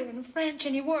waiter in French,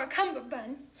 and he wore a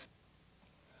cummerbund.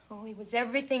 Oh, he was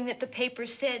everything that the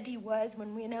papers said he was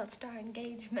when we announced our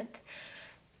engagement.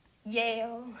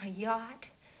 Yale, a yacht,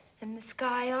 and the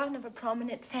scion of a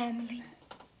prominent family.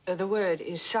 The word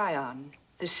is scion.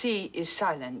 The C is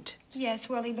silent. Yes,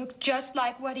 well, he looked just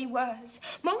like what he was.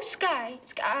 Most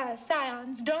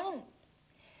scions don't.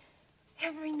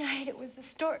 Every night it was the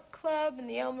Stork Club and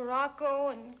the El Morocco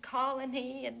and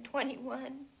Colony and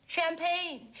 21.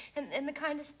 Champagne and the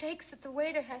kind of steaks that the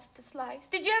waiter has to slice.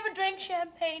 Did you ever drink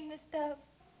champagne, Miss Dove?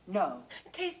 No.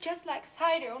 It tastes just like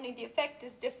cider, only the effect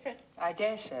is different. I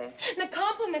dare say. The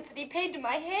compliments that he paid to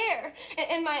my hair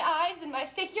and my eyes and my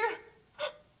figure.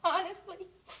 Honestly,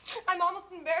 I'm almost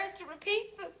embarrassed to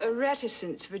repeat this.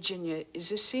 Reticence, Virginia,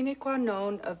 is a sine qua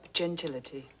non of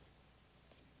gentility.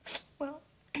 Well,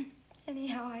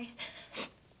 anyhow,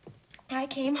 I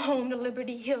came home to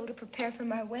Liberty Hill to prepare for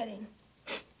my wedding.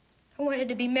 I wanted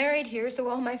to be married here so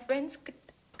all my friends could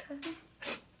come.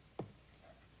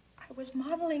 I was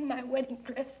modeling my wedding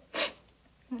dress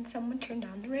when someone turned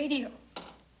on the radio.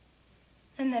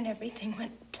 And then everything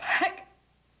went black.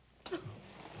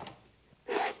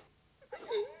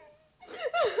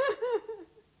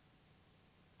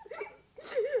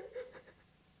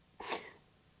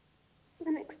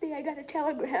 The next day I got a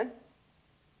telegram.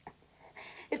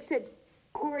 It said,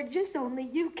 "Gorgeous, only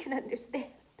you can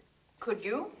understand." Could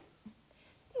you?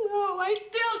 No, I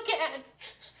still can't.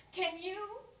 Can you?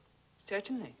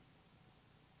 Certainly.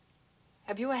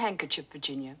 Have you a handkerchief,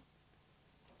 Virginia?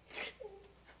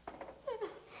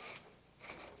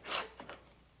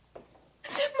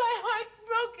 My heart's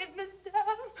broken, Miss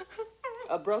Dove.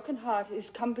 A broken heart is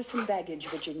cumbersome baggage,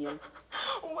 Virginia.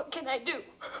 What can I do?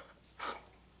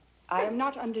 I am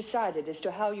not undecided as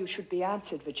to how you should be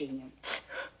answered, Virginia.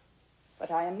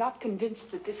 But I am not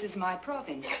convinced that this is my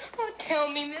province. Oh, tell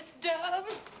me, Miss Dove.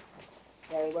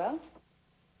 Very well.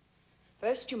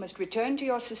 First, you must return to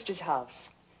your sister's house.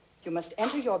 You must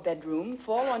enter your bedroom,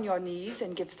 fall on your knees,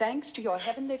 and give thanks to your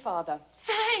heavenly Father.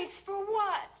 Thanks for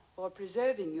what? For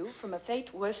preserving you from a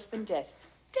fate worse than death.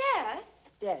 Death?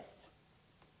 Death.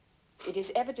 It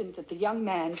is evident that the young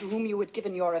man to whom you had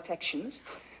given your affections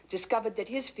discovered that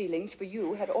his feelings for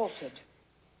you had altered.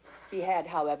 He had,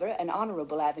 however, an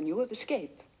honorable avenue of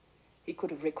escape. He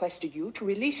could have requested you to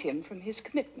release him from his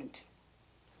commitment.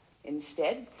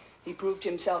 Instead, he proved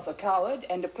himself a coward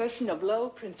and a person of low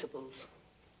principles.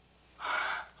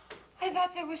 I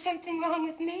thought there was something wrong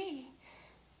with me.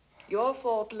 Your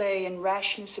fault lay in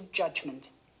rashness of judgment.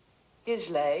 His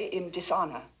lay in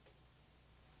dishonor.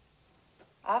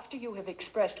 After you have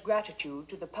expressed gratitude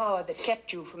to the power that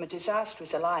kept you from a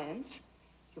disastrous alliance,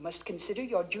 you must consider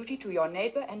your duty to your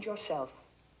neighbor and yourself.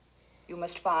 You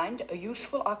must find a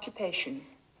useful occupation.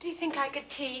 Do you think I could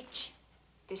teach?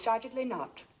 Decidedly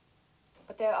not.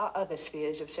 But there are other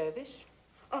spheres of service.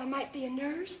 Oh, I might be a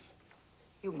nurse?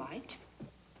 You might.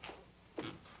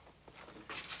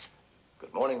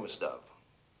 Good morning, Miss Dove.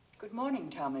 Good morning,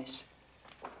 Thomas.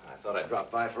 I thought I'd drop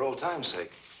by for old time's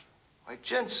sake. Why,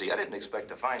 Jency, I didn't expect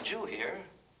to find you here.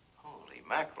 Holy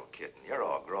mackerel, kitten, you're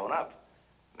all grown up.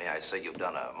 May I say you've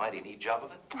done a mighty neat job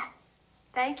of it? Oh,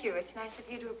 thank you. It's nice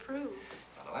of you to approve.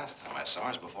 Well, the last time I saw her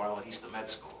was before I went east to med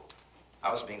school. I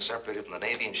was being separated from the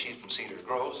Navy and she from Cedar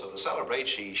Grove, so to celebrate,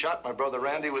 she shot my brother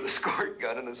Randy with a squirt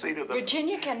gun in the seat of the...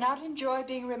 Virginia cannot enjoy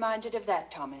being reminded of that,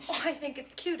 Thomas. Oh, I think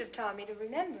it's cute of Tommy to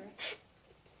remember.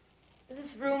 Does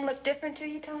this room look different to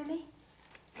you, Tommy?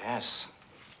 Yes,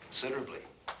 considerably.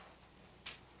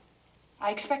 I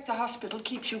expect the hospital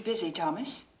keeps you busy,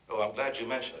 Thomas. Oh, I'm glad you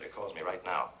mentioned it. It calls me right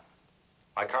now.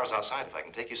 My car's outside if I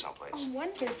can take you someplace. Oh,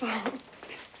 wonderful.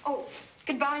 Oh,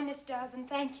 goodbye, Miss Dove, and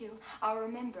thank you. I'll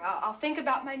remember. I'll think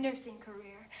about my nursing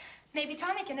career. Maybe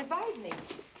Tommy can advise me.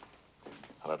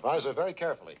 I'll advise her very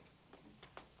carefully.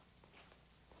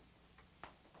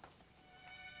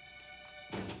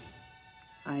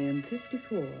 I am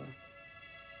 54.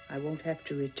 I won't have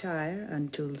to retire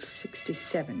until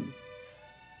 67.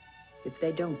 If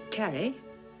they don't tarry,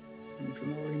 and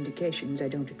from all indications I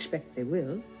don't expect they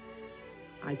will,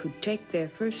 I could take their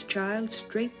first child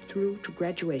straight through to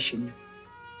graduation.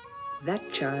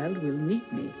 That child will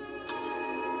meet me.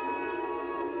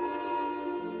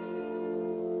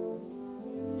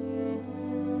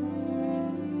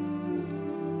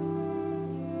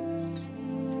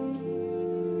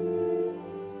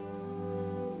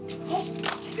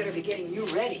 You better be getting you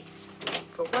ready.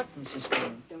 For what, Mrs.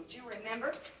 Green? Don't you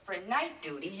remember? For night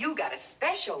duty, you got a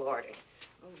special order.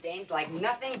 Those dames like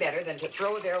nothing better than to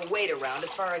throw their weight around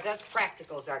as far as us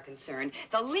practicals are concerned.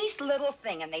 The least little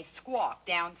thing and they squawk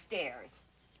downstairs.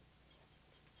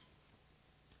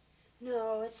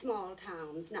 No, a small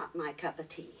town's not my cup of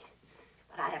tea.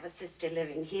 But I have a sister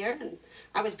living here, and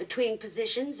I was between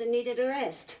positions and needed a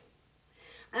rest.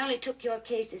 I only took your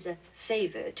case as a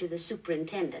favor to the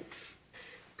superintendent.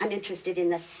 I'm interested in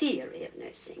the theory of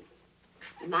nursing.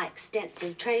 In my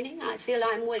extensive training, I feel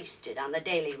I'm wasted on the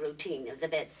daily routine of the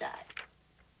bedside.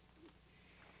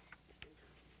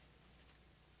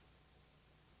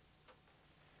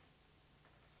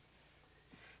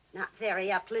 Not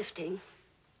very uplifting.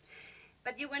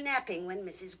 But you were napping when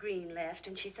Mrs. Green left,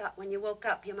 and she thought when you woke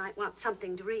up you might want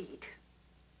something to read.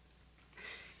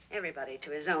 Everybody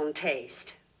to his own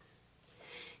taste.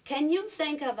 Can you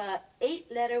think of a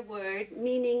 8-letter word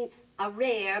meaning a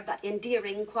rare but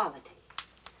endearing quality?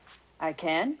 I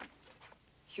can.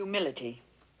 Humility.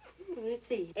 Let's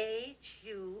see.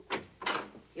 H-U.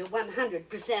 You're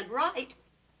 100% right.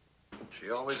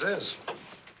 She always is.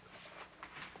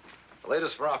 The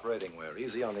latest for operating wear,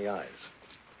 easy on the eyes.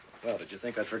 Well, did you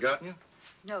think I'd forgotten you?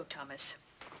 No, Thomas.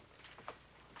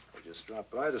 I just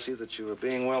dropped by to see that you were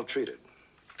being well treated.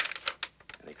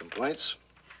 Any complaints?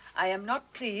 I am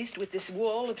not pleased with this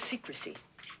wall of secrecy.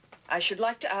 I should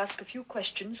like to ask a few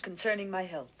questions concerning my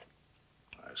health.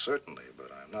 Certainly,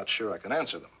 but I'm not sure I can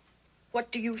answer them.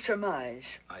 What do you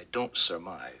surmise? I don't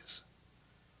surmise.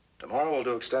 Tomorrow we'll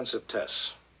do extensive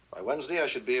tests. By Wednesday, I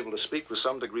should be able to speak with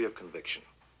some degree of conviction.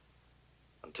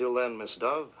 Until then, Miss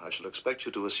Dove, I shall expect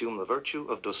you to assume the virtue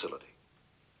of docility.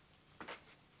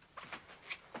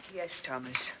 Yes,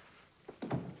 Thomas.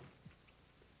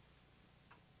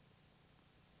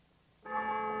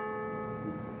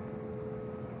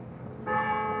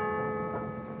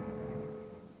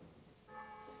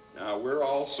 Now, we're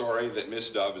all sorry that Miss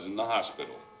Dove is in the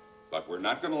hospital, but we're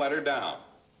not going to let her down.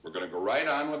 We're going to go right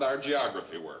on with our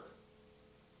geography work.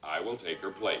 I will take her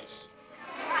place.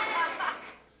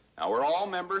 Now, we're all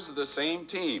members of the same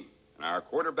team, and our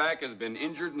quarterback has been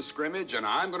injured in scrimmage, and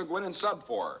I'm going to go in and sub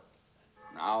for her.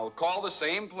 Now, I'll call the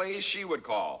same plays she would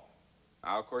call.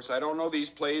 Now, of course, I don't know these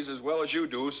plays as well as you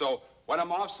do, so when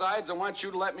I'm offsides, I want you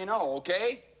to let me know,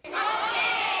 okay? Okay!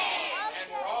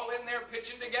 And we're all in there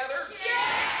pitching together?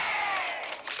 Yeah!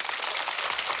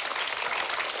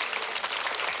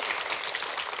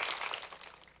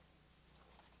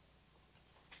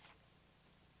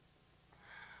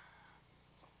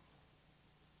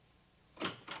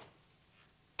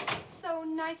 So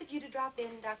nice of you to drop in,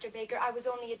 Dr. Baker. I was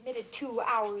only admitted 2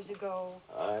 hours ago.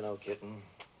 I know, kitten,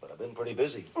 but I've been pretty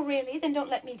busy. Really? Then don't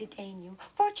let me detain you.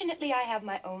 Fortunately, I have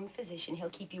my own physician. He'll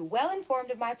keep you well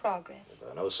informed of my progress. If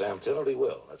I know Sam Tillery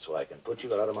will. That's why I can put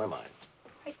you out of my mind.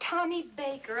 Why, Tommy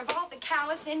Baker, of all the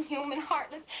callous, inhuman,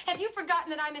 heartless, have you forgotten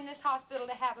that I'm in this hospital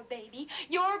to have a baby?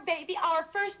 Your baby, our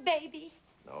first baby.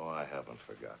 No, I haven't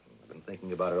forgotten. I've been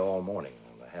thinking about it all morning.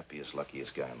 I'm the happiest,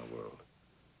 luckiest guy in the world.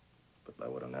 But by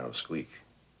what a narrow squeak.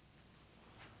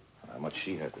 How much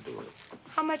she had to do with it.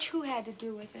 How much who had to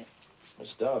do with it?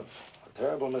 Miss Dove. A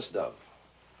terrible Miss Dove.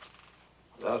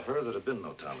 Without her, there'd have been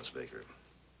no Thomas Baker.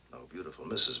 No beautiful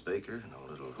Mrs. Baker,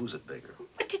 no little Who's It Baker.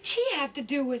 What did she have to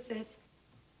do with it?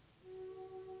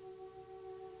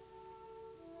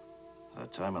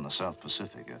 That time in the South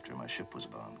Pacific after my ship was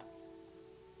bombed.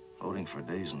 Floating for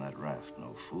days in that raft,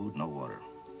 no food, no water.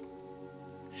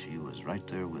 She was right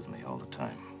there with me all the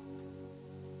time.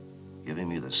 Giving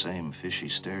me the same fishy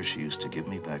stare she used to give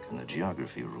me back in the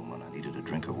geography room when I needed a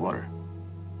drink of water.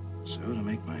 So to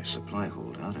make my supply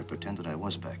hold out, I pretended I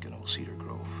was back in old Cedar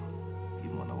Grove.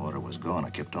 Even when the water was gone, I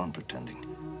kept on pretending.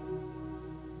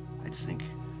 I'd think,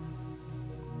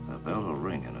 the bell will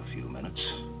ring in a few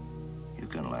minutes. You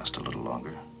can last a little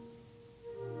longer.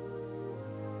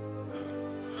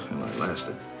 Well, I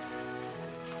lasted.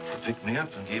 She picked me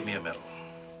up and gave me a medal.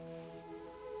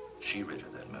 She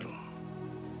rated that medal.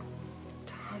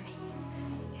 Tommy,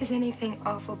 is anything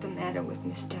awful the matter with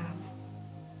Miss Dove?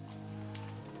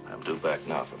 I'm due back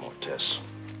now for more tests.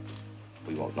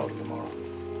 We won't know till tomorrow.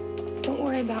 Don't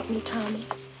worry about me, Tommy.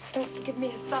 Don't give me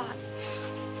a thought.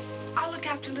 I'll look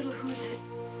after little Who's-It.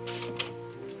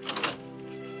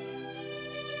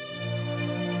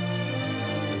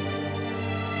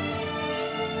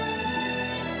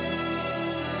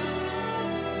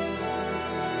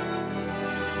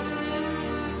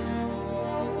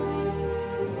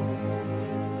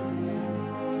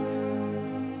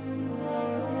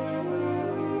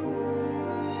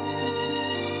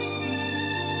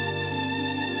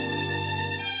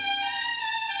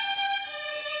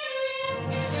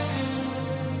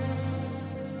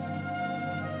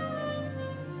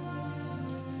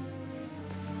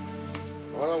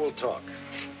 Well, we'll talk.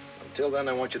 Until then,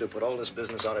 I want you to put all this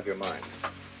business out of your mind.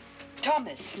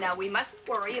 Thomas. Now, we mustn't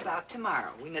worry about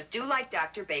tomorrow. We must do like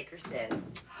Dr. Baker says.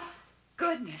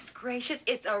 Goodness gracious,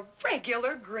 it's a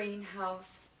regular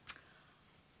greenhouse.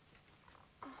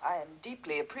 I am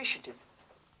deeply appreciative,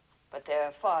 but there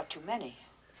are far too many.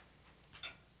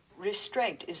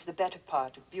 Restraint is the better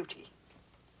part of beauty.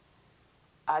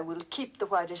 I will keep the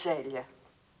white azalea.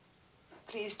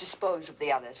 Please dispose of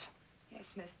the others.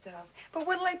 Yes, Miss Dove. But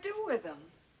what'll I do with them?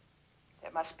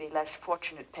 There must be less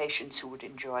fortunate patients who would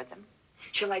enjoy them.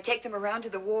 Shall I take them around to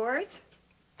the wards?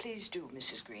 Please do,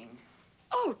 Mrs. Green.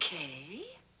 Okay.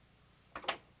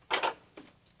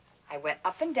 I went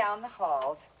up and down the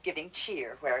halls, giving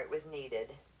cheer where it was needed.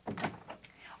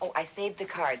 Oh, I saved the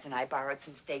cards and I borrowed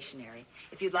some stationery.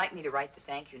 If you'd like me to write the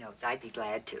thank you notes, I'd be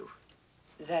glad to.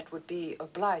 That would be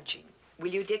obliging.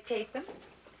 Will you dictate them?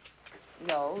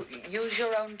 No, use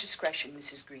your own discretion,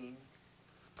 Mrs. Green.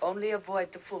 Only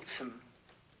avoid the fulsome.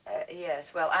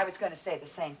 Yes, well, I was going to say the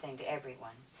same thing to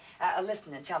everyone.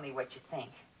 Listen and tell me what you think.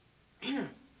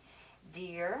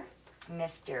 Dear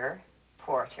Mr.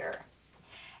 Porter,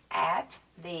 at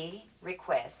the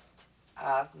request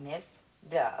of Miss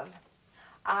Dove,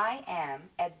 I am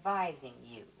advising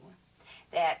you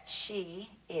that she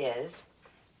is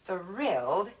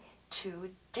thrilled to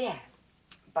death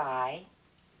by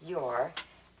your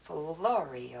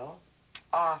floral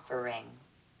offering.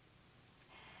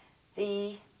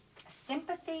 The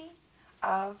sympathy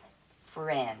of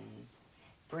friends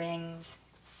brings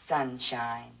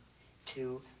sunshine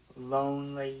to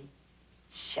lonely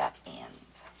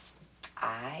shut-ins.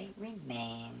 I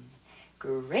remain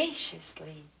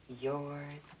graciously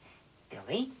yours,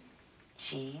 Billie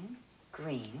Jean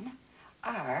Green,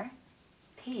 R.P.N.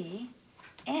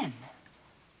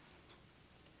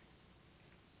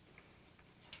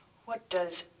 What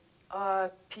does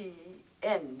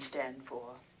RPN stand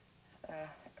for?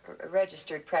 A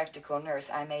registered practical nurse.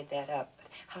 I made that up. But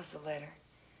how's the letter?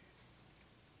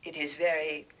 It is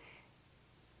very,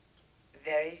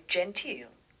 very genteel.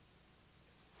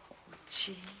 Oh,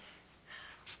 gee.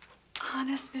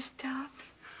 Honest, Miss Dove?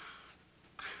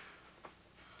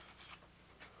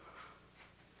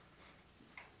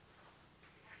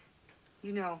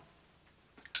 You know,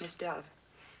 Miss Dove,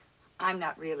 I'm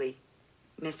not really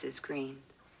Mrs. Green.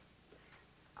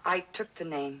 I took the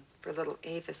name for little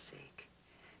Ava's sake.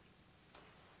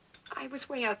 I was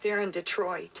way out there in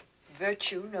Detroit.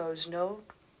 Virtue knows no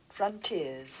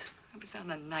frontiers. I was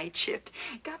on a night shift.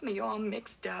 Got me all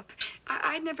mixed up.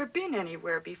 I'd never been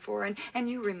anywhere before, and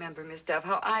you remember, Miss Dove,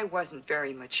 how I wasn't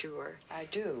very mature. I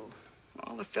do.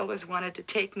 All the fellas wanted to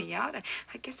take me out.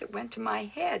 I guess it went to my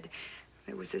head.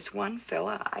 There was this one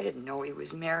fella. I didn't know he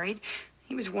was married.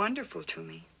 He was wonderful to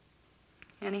me.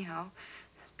 Anyhow,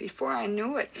 before I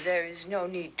knew it... There is no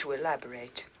need to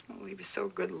elaborate. Oh, he was so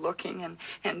good-looking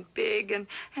and big, and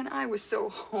I was so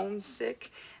homesick.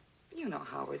 You know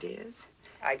how it is.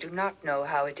 I do not know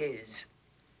how it is,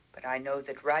 but I know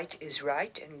that right is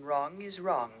right and wrong is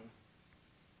wrong.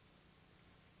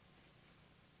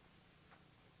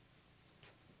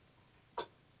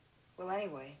 Well,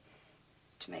 anyway,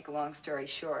 to make a long story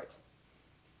short,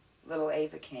 little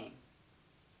Ava came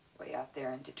way out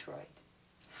there in Detroit.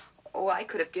 Oh, I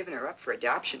could have given her up for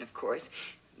adoption, of course.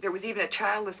 There was even a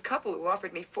childless couple who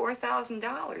offered me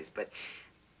 $4,000, but,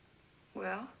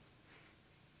 well,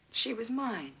 she was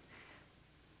mine.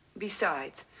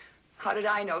 Besides, how did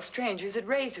I know strangers would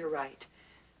raise her right?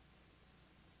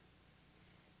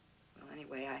 Well,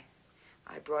 anyway,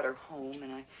 I brought her home,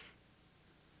 and I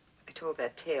told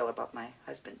that tale about my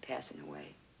husband passing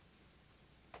away.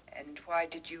 And why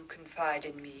did you confide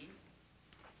in me?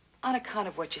 On account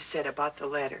of what you said about the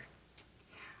letter.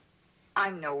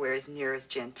 I'm nowhere as near as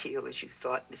genteel as you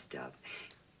thought, Miss Dove.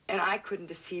 And I couldn't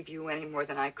deceive you any more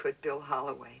than I could Bill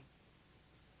Holloway.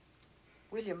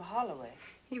 William Holloway?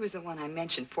 He was the one I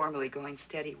mentioned formerly going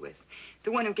steady with.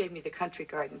 The one who gave me the Country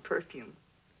Garden perfume.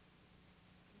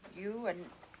 You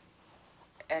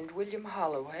and William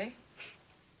Holloway?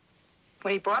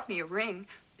 When he bought me a ring,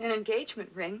 an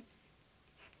engagement ring,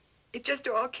 it just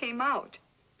all came out.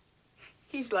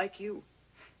 He's like you.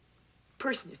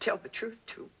 Person you tell the truth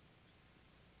to.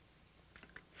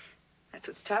 That's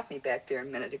what stopped me back there a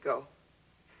minute ago.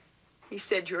 He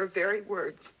said your very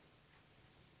words.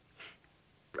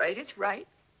 Right is right.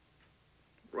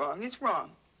 Wrong is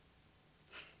wrong.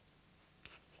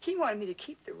 He wanted me to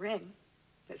keep the ring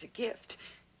as a gift,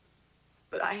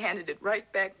 but I handed it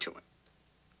right back to him.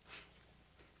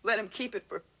 Let him keep it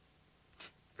for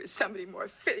somebody more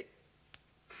fitting.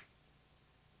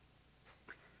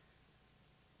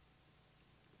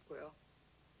 Well,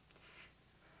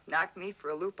 knock me for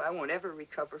a loop I won't ever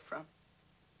recover from.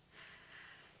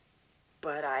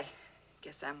 But I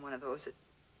guess I'm one of those that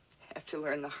have to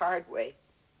learn the hard way.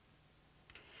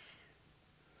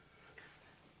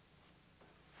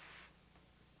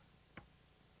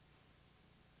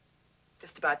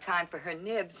 Just about time for her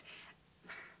nibs.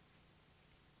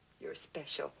 You're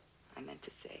special, I meant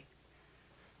to say.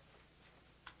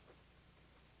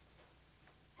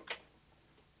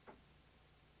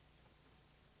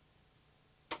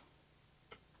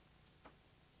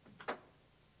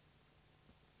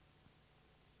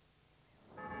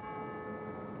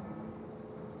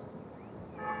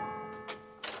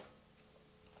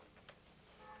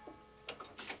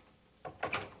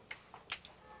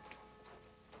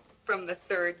 From the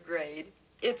 3rd grade.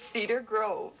 It's Cedar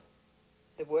Grove.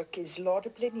 The work is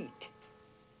laudably neat.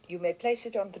 You may place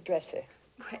it on the dresser.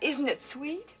 Isn't it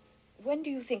sweet? When do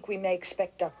you think we may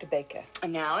expect Dr. Baker?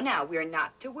 Now, we're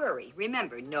not to worry.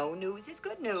 Remember, no news is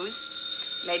good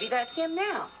news. Maybe that's him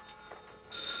now.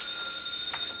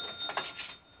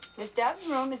 Miss Dove's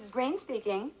room, Mrs. Green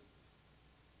speaking.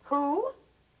 Who?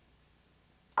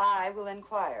 I will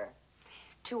inquire.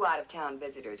 2 out-of-town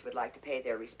visitors would like to pay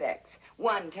their respects.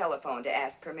 One telephoned to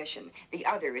ask permission. The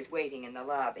other is waiting in the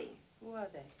lobby. Who are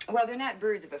they? Well, they're not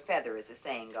birds of a feather, as the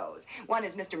saying goes. One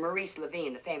is Mr. Maurice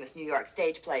Levine, the famous New York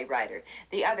stage play writer.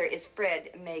 The other is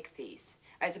Fred Makepeace.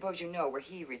 I suppose you know where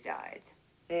he resides.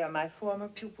 They are my former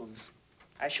pupils.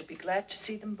 I shall be glad to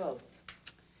see them both.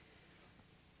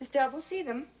 Miss Dove will see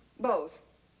them. Both.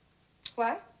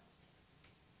 What?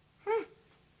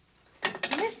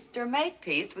 Mr.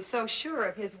 Makepeace was so sure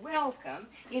of his welcome,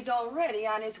 he's already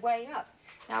on his way up.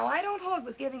 Now, I don't hold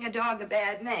with giving a dog a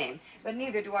bad name, but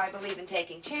neither do I believe in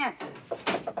taking chances.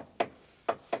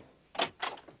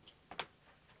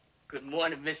 Good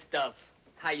morning, Miss Dove.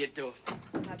 How you doing?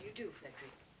 How do you do,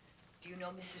 Frederick? Do you know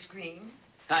Mrs. Green?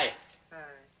 Hiya.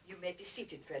 You may be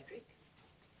seated, Frederick.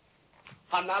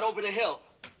 I'm not over the hill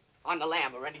on the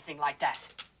lam or anything like that.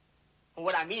 And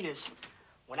what I mean is,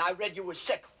 when I read you were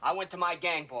sick, I went to my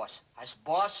gang boss. I said,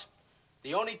 boss,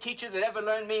 the only teacher that ever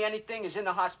learned me anything is in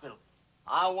the hospital.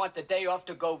 I want the day off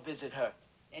to go visit her.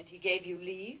 And he gave you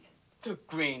leave? The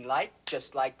green light,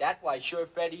 just like that. Why, sure,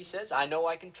 Fred, he says, I know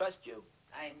I can trust you.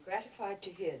 I am gratified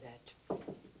to hear that.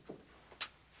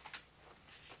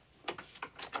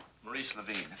 Maurice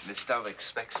Levine, Miss Dove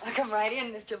expects me. Come right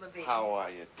in, Mr. Levine. How are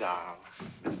you, doll?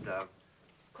 Miss Dove?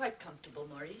 Quite comfortable,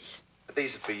 Maurice.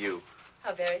 These are for you.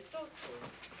 How very thoughtful.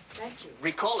 Thank you.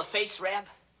 Recall the face, Rab?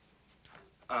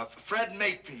 Fred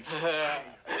Makepeace.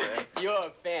 You're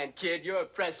a fan, kid. You're a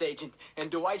press agent.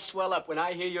 And do I swell up when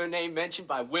I hear your name mentioned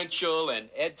by Winchell and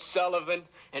Ed Sullivan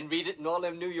and read it in all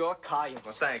them New York columns?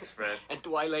 Well, thanks, Fred. And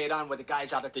do I lay it on with the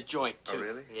guys out at the joint, too? Oh,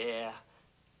 really? Yeah.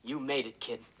 You made it,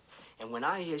 kid. And when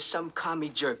I hear some commie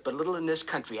jerk belittling this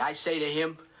country, I say to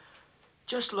him,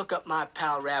 just look up my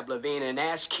pal Rab Levine and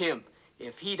ask him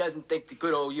if he doesn't think the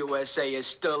good old USA is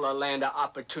still a land of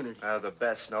opportunity. Oh, the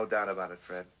best, no doubt about it,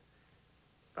 Fred.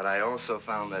 But I also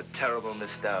found that terrible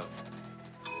Miss Dove.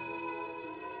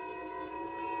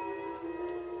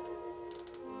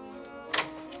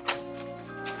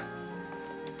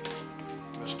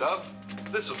 Miss Dove,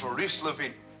 this is Maurice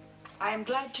Levine. I am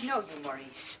glad to know you,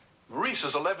 Maurice. Maurice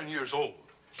is 11 years old.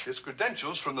 His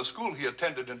credentials from the school he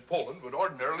attended in Poland would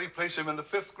ordinarily place him in the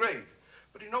 5th grade.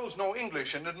 But he knows no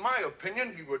English, and in my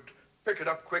opinion, he would pick it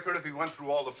up quicker if he went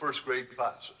through all the 1st grade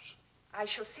classes. I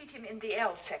shall seat him in the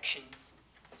L section.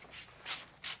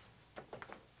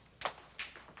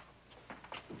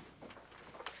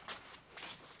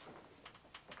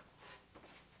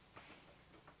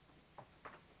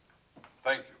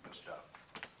 Thank you, Miss Dove.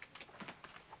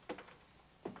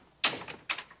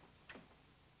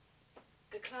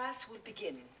 The class will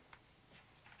begin.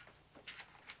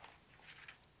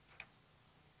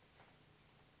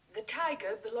 The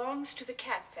tiger belongs to the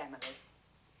cat family.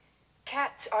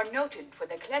 Cats are noted for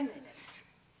their cleanliness.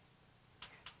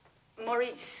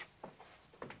 Maurice,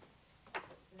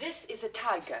 this is a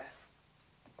tiger.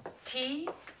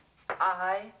 T-I-G-E-R.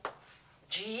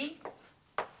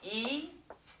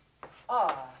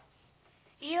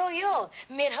 Jo,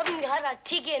 wir haben gerade einen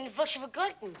Tiger in Wasche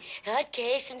vergotten. Hat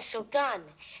geheißen Sultan.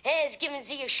 Es geben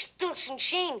sie ihr Stolz und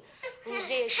Schein und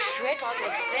sie Schreck auf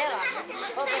der Fälle.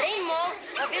 Aber einmal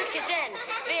habe ich gesehen,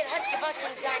 wer hat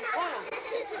gewaschen sein Korn.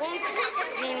 Und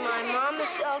wie meine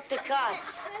Mama's alte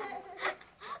Katz.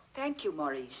 Thank you,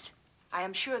 Maurice. I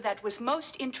am sure that was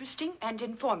most interesting and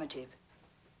informative.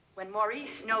 When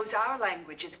Maurice knows our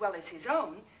language as well as his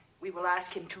own, we will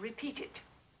ask him to repeat it.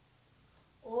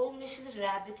 Old Mrs.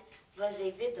 Rabbit was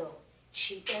a widow.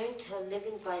 She earned her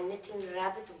living by knitting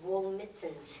rabbit wool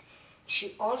mittens.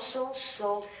 She also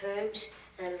sold herbs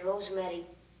and rosemary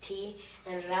tea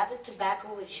and rabbit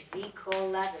tobacco, which we call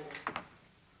lavender.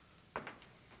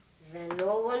 When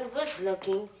no one was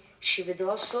looking, she would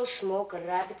also smoke a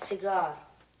rabbit cigar.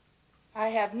 I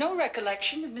have no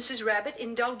recollection of Mrs. Rabbit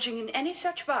indulging in any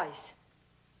such vice.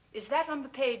 Is that on the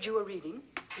page you were reading?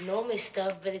 No, Miss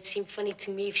Dove, but it seemed funny to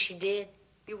me if she did.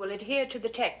 You will adhere to the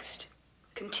text.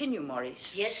 Continue,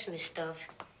 Maurice. Yes, Miss Dove.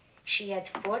 She had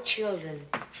 4 children,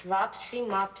 Flopsy,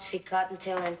 Mopsy,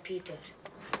 Cottontail, and Peter.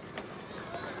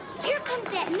 Here comes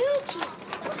that new kid.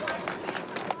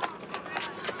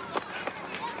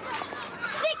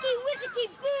 Sicky, whizzicky,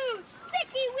 boo!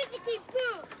 Sicky, whizzicky,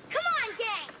 boo! Come on,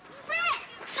 gang! Fred!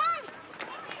 Tommy!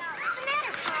 What's the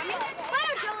matter, Tommy? Why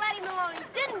don't you let him alone? He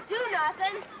didn't do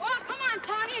nothing. Oh, come on,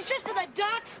 Tommy. It's just for the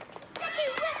ducks. Sicky,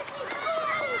 whizzicky, boo!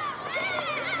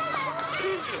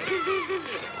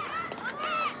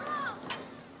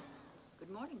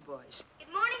 Good morning, boys.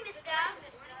 Good morning, Miss Dove.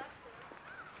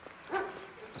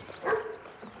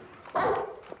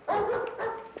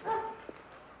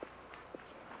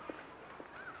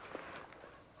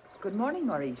 Good morning,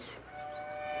 Maurice.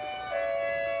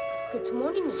 Good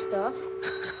morning, Miss Dove.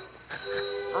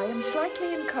 I am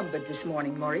slightly encumbered this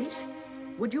morning, Maurice.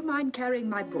 Would you mind carrying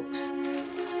my books?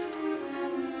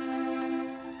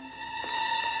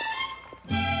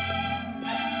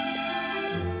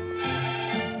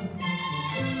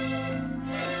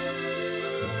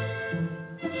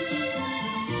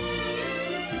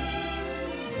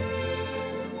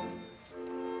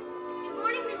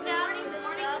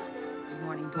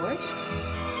 Boys.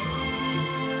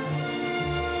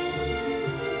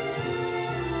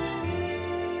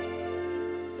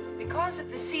 Because of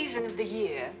the season of the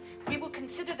year, we will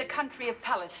consider the country of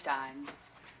Palestine,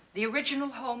 the original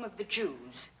home of the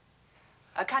Jews,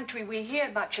 a country we hear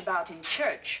much about in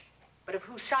church, but of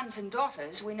whose sons and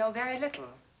daughters we know very little.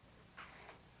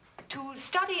 To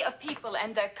study a people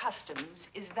and their customs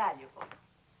is valuable,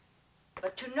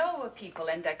 but to know a people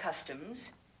and their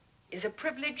customs is a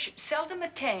privilege seldom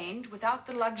attained without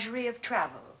the luxury of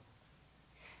travel.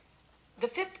 The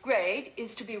 5th grade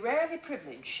is to be rarely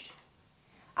privileged.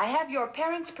 I have your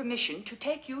parents' permission to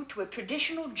take you to a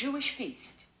traditional Jewish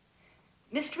feast.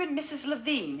 Mr. and Mrs.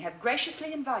 Levine have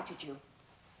graciously invited you.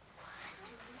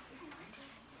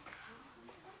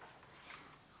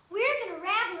 We're going to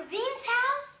Rab Levine's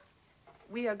house?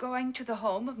 We are going to the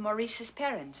home of Maurice's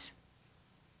parents.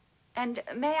 And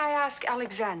may I ask,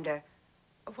 Alexander,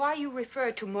 why you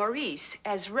refer to Maurice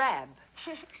as Rab?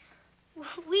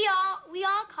 We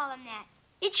all call him that.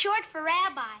 It's short for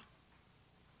Rabbi.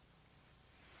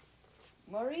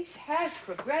 Maurice has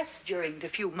progressed during the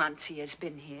few months he has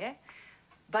been here,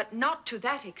 but not to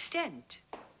that extent.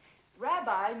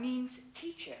 Rabbi means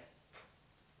teacher.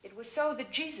 It was so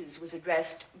that Jesus was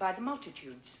addressed by the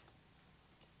multitudes.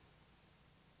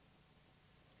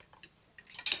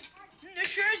 This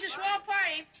sure is a swell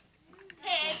party.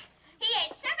 Pig, he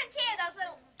ate 17 of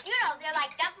those little, they're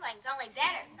like dumplings, only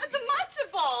better. The matzo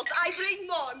balls. I bring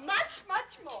more. Much,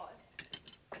 much more.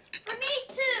 For me,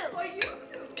 too. For you,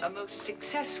 too. A most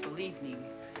successful evening.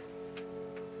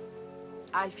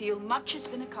 I feel much has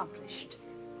been accomplished.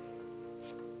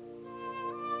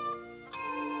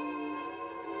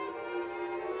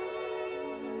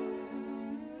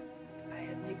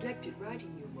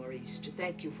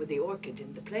 thank you for the orchid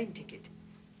and the plane ticket,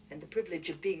 and the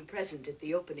privilege of being present at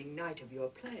the opening night of your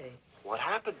play. What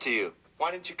happened to you?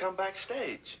 Why didn't you come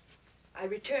backstage? I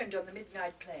returned on the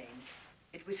midnight plane.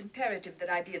 It was imperative that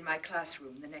I be in my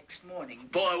classroom the next morning.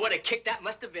 Boy, what a kick that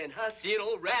must have been, huh? Seeing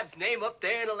old Rab's name up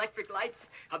there in electric lights.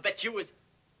 I bet you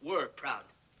were proud.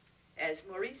 As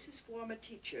Maurice's former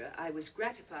teacher, I was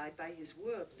gratified by his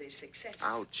worldly success.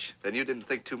 Ouch. Then you didn't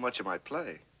think too much of my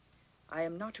play. I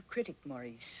am not a critic,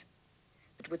 Maurice.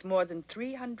 But with more than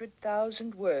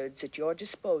 300,000 words at your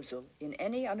disposal in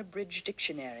any unabridged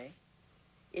dictionary,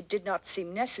 it did not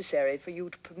seem necessary for you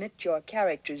to permit your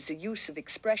characters the use of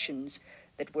expressions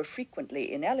that were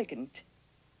frequently inelegant,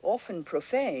 often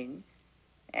profane,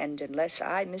 and, unless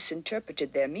I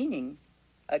misinterpreted their meaning,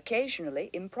 occasionally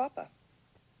improper.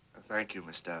 Thank you,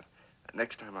 Miss Dove.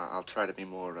 Next time I'll try to be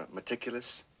more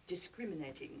meticulous.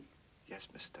 Discriminating. Yes,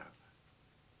 Miss Dove.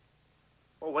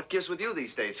 Well, what gives with you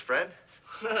these days, Fred?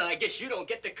 I guess you don't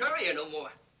get the courier no more.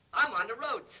 I'm on the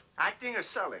roads. Acting or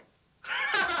selling?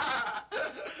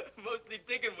 Mostly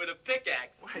digging with a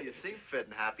pickaxe. Well, you seem fit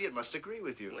and happy. It must agree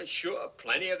with you. Well, sure.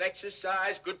 Plenty of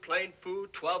exercise, good plain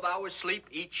food, 12 hours sleep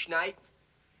each night.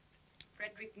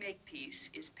 Frederick Makepeace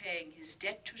is paying his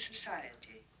debt to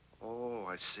society. Oh,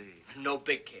 I see. No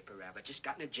big caper, Rab. I just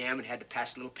got in a jam and had to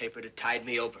pass a little paper to tide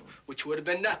me over, which would have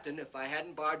been nothing if I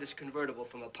hadn't borrowed this convertible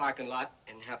from a parking lot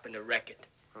and happened to wreck it.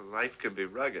 Well, life can be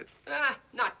rugged.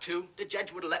 Not too. The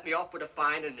judge would have let me off with a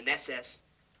fine and an SS.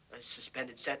 A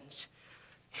suspended sentence.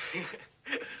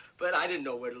 But I didn't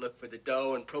know where to look for the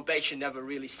dough, and probation never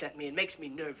really sent me. It makes me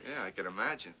nervous. Yeah, I can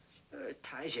imagine. It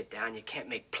ties you down. You can't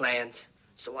make plans.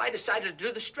 So I decided to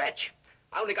do the stretch.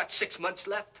 I only got 6 months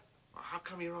left. Well, how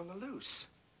come you're on the loose?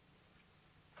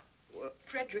 Well,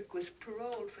 Frederick was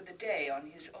paroled for the day on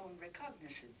his own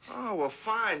recognizance. Oh, well,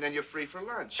 fine. Then you're free for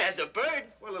lunch. As a bird?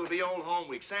 Well, it'll be old home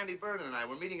week. Sandy Vernon and I,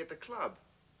 we're meeting at the club.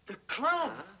 The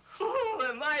club? Oh,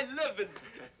 am I living?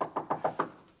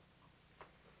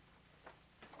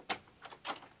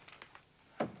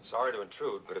 Sorry to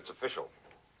intrude, but it's official.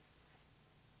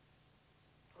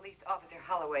 Police Officer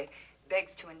Holloway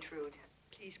begs to intrude.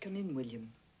 Please come in, William.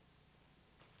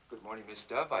 Good morning, Miss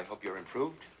Dove. I hope you're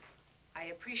improved. I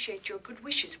appreciate your good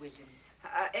wishes, William.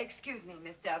 Excuse me,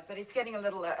 Miss Dove, but it's getting a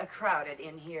little crowded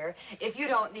in here. If you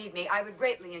don't need me, I would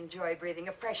greatly enjoy breathing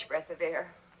a fresh breath of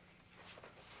air.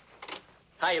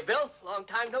 Hiya, Bill. Long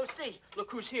time no see.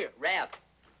 Look who's here, Rab.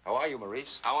 How are you,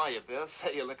 Maurice? How are you, Bill?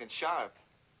 Say, you're looking sharp.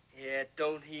 Yeah,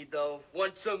 don't he, though?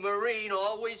 Once a Marine,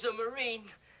 always a Marine.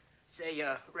 Say,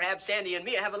 Rab, Sandy, and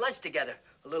me are having lunch together.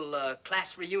 A little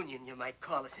class reunion, you might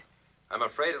call it. I'm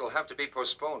afraid it'll have to be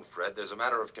postponed, Fred. There's a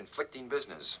matter of conflicting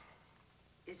business.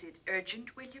 Is it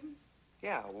urgent, William?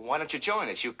 Yeah, well, why don't you join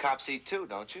us? You cops eat too,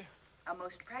 don't you? A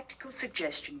most practical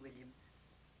suggestion, William.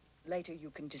 Later you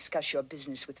can discuss your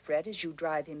business with Fred as you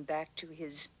drive him back to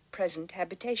his present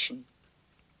habitation.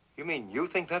 You mean you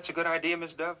think that's a good idea,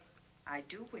 Miss Dove? I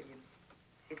do, William.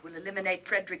 It will eliminate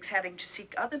Frederick's having to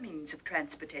seek other means of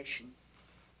transportation.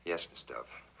 Yes, Miss Dove.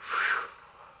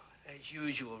 As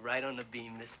usual, right on the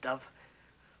beam, Miss Dove.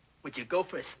 Would you go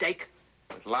for a steak?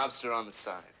 With lobster on the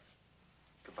side.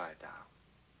 Goodbye, Dow.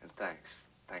 And thanks.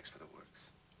 Thanks for the works.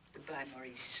 Goodbye,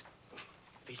 Maurice.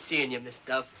 Be seeing you, Miss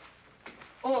Dove.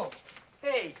 Oh,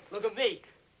 hey, look at me.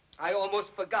 I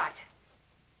almost forgot.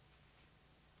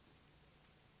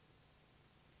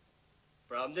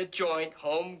 From the joint,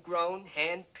 homegrown,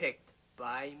 hand-picked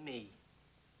by me.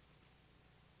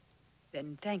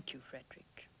 Then thank you,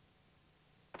 Frederick.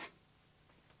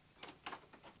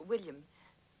 William,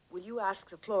 will you ask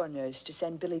the floor nurse to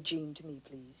send Billie Jean to me,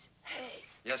 please? Hey.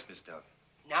 Yes, Miss Dove.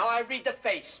 Now I read the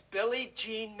face. Billie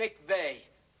Jean McVeigh.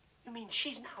 You mean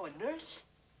she's now a nurse?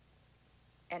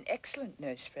 An excellent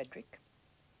nurse, Frederick.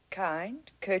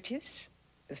 Kind, courteous,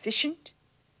 efficient,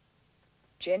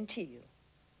 genteel.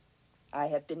 I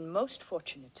have been most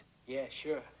fortunate. Yeah,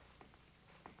 sure.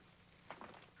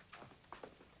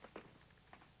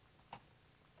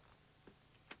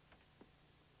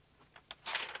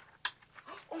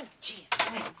 Oh, gee,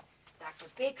 Dr.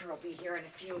 Baker will be here in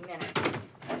a few minutes.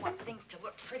 I want things to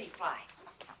look pretty fine.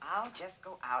 Now, I'll just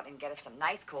go out and get us some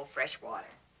nice, cold, fresh water.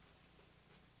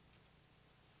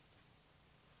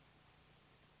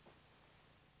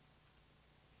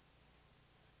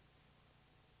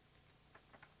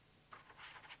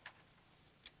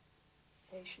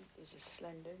 Patient is a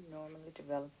slender, normally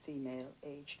developed female,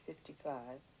 aged 55,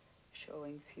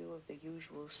 showing few of the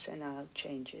usual senile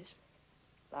changes,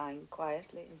 lying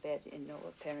quietly in bed in no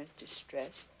apparent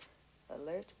distress,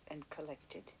 alert and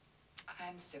collected.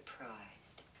 I'm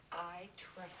surprised. I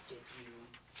trusted you.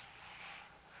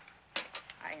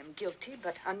 I am guilty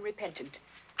but unrepentant.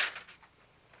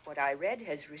 What I read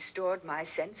has restored my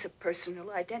sense of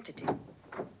personal identity.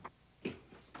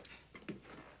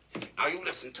 Now, you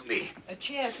listen to me. A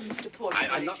chair for Mr. Porter.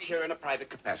 I'm not here in a private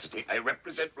capacity. I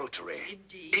represent Rotary.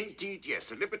 Indeed? Indeed, yes.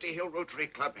 The Liberty Hill Rotary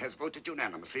Club has voted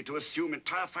unanimously to assume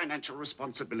entire financial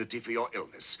responsibility for your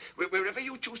illness. Wherever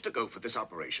you choose to go for this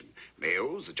operation,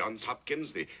 Mayo's, the Johns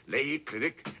Hopkins, the Lay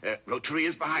Clinic, Rotary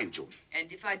is behind you.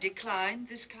 And if I decline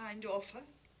this kind offer?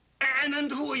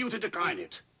 And who are you to decline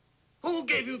it? Who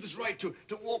gave you this right to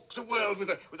walk the world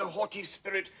with a haughty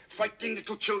spirit, frightening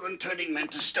little children, turning men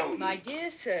to stone? My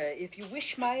dear sir, if you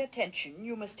wish my attention,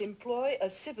 you must employ a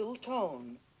civil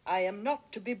tone. I am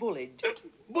not to be bullied.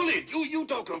 Bullied? You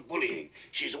talk of bullying.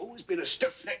 She's always been a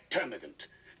stiff-necked termagant.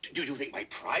 Do you think my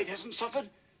pride hasn't suffered?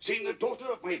 Seeing the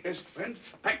daughter of my best friend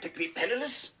practically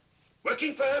penniless,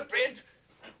 working for her bread,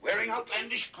 wearing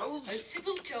outlandish clothes? A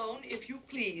civil tone, if you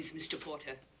please, Mr.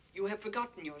 Porter. You have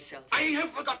forgotten yourself. I have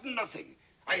forgotten nothing.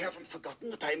 I haven't forgotten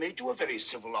that I made you a very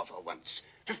civil offer once.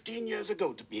 15 years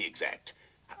ago, to be exact.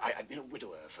 I've been a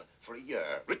widower for a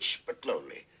year, rich but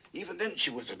lonely. Even then, she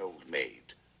was an old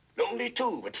maid. Lonely,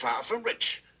 too, but far from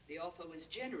rich. The offer was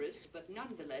generous, but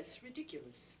nonetheless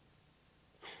ridiculous.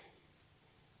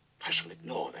 I shall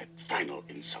ignore that final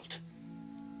insult,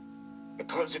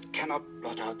 because it cannot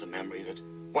blot out the memory that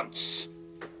once,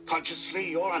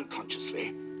 consciously or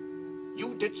unconsciously,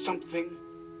 you did something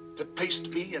that placed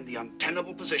me in the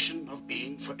untenable position of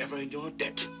being forever in your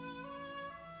debt.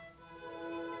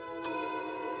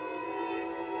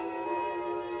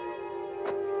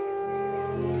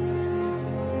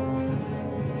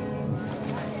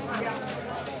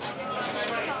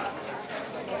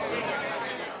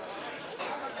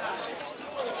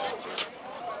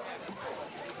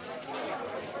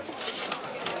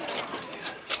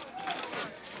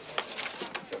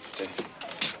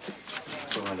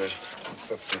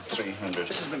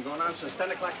 This has been going on since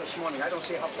 10 o'clock this morning. I don't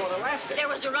see how Porter lasted. There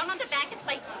was a run on the back at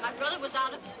Clayton. My brother was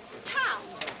out of town.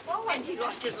 Oh, and he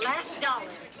lost his last dollar.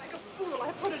 Like a fool,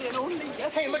 I put it in only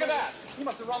yesterday. Hey, look at that. You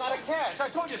must have run out of cash. I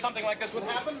told you something like this would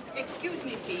happen. Excuse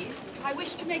me, please. I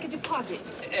wish to make a deposit.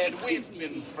 Ed, we've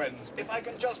been friends. If I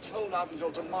can just hold out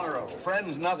until tomorrow.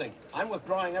 Friends, nothing. I'm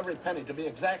withdrawing every penny. To be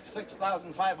exact,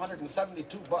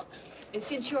 $6,572.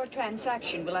 Since your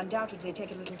transaction will undoubtedly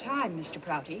take a little time, Mr.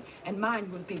 Prouty, and mine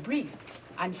will be brief,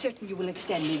 I'm certain you will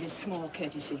extend me this small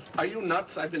courtesy. Are you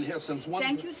nuts? I've been here since 1...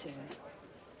 Thank you, sir.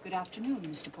 Good afternoon,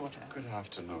 Mr. Porter. Good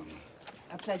afternoon.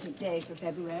 A pleasant day for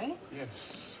February.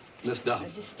 Yes. Miss Dove. A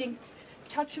distinct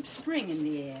touch of spring in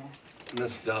the air.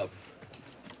 Miss Dove.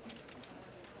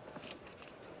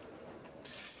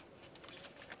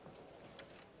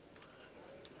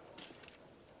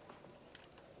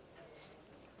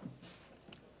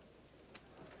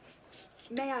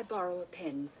 May I borrow a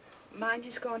pen? Mine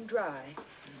has gone dry.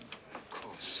 Of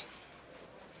course.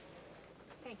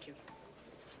 Thank you.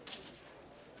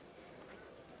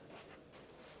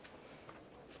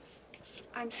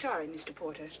 I'm sorry, Mr.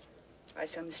 Porter. By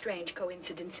some strange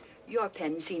coincidence, your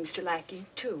pen seems to lack ink,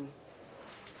 too.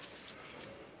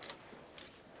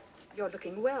 You're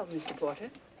looking well, Mr. Porter.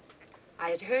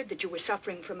 I had heard that you were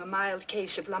suffering from a mild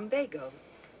case of lumbago.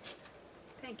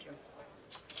 Thank you.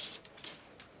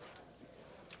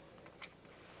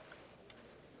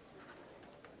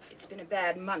 It's been a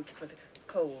bad month for the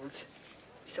colds.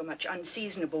 So much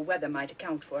unseasonable weather might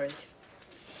account for it.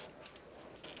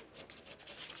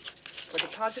 For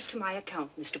deposit to my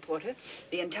account, Mr. Porter,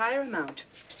 the entire amount,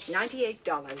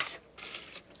 $98.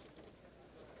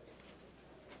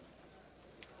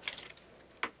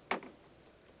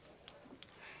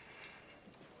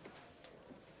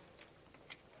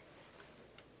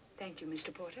 Thank you,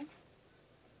 Mr. Porter.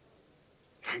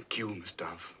 Thank you, Miss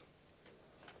Dove.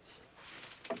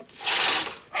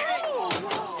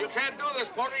 You can't do this,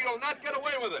 Porter. You'll not get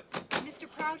away with it. Mr.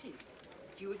 Prouty,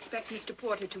 do you expect Mr.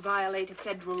 Porter to violate a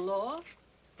federal law?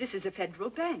 This is a federal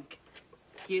bank.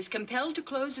 He is compelled to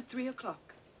close at 3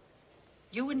 o'clock.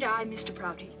 You and I, Mr.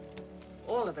 Prouty,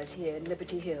 all of us here in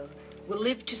Liberty Hill, will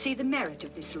live to see the merit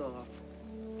of this law.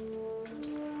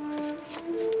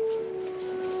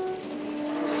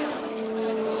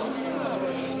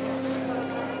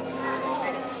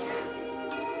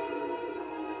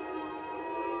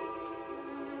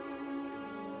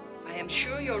 I am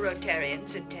sure your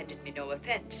Rotarians intended me no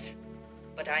offense,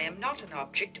 but I am not an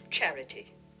object of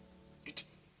charity.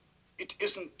 It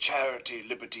isn't charity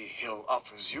Liberty Hill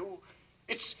offers you.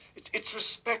 It's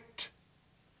respect.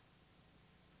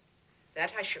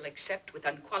 That I shall accept with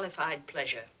unqualified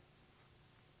pleasure.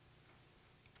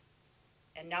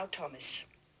 And now, Thomas,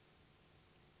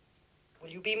 Will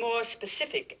you be more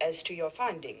specific as to your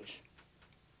findings?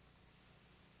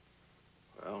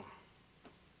 Well,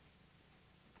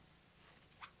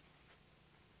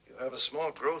 you have a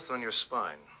small growth on your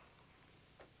spine,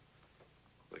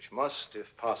 which must,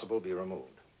 if possible, be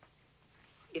removed.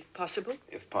 If possible?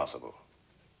 If possible.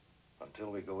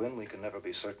 Until we go in, we can never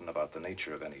be certain about the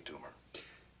nature of any tumor.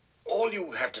 All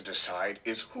you have to decide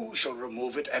is who shall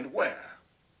remove it and where.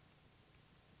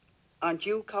 Aren't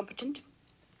you competent?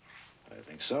 I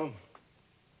think so.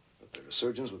 But there are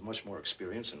surgeons with much more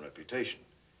experience and reputation.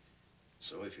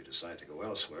 So if you decide to go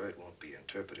elsewhere, it won't be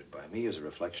interpreted by me as a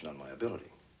reflection on my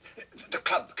ability. The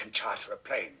club can charter a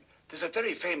plane. There's a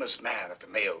very famous man at the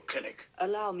Mayo Clinic.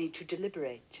 Allow me to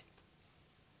deliberate.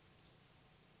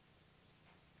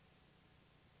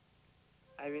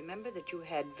 I remember that you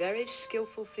had very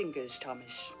skillful fingers,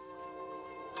 Thomas.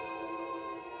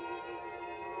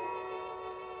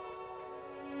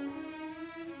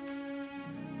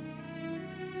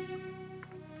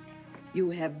 You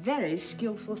have very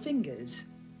skillful fingers.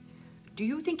 Do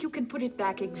you think you can put it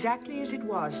back exactly as it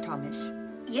was, Thomas?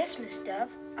 Yes, Miss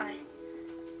Dove.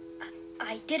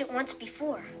 I did it once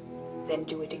before. Then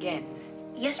do it again.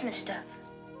 Yes, Miss Dove.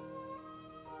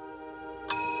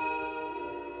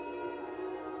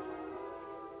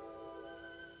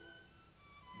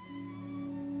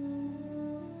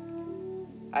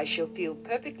 I shall feel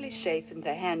perfectly safe in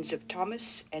the hands of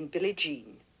Thomas and Billie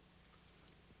Jean.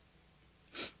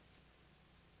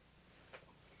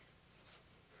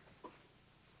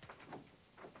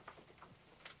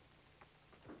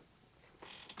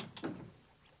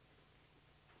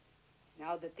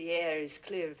 Now that the air is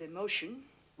clear of emotion,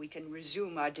 we can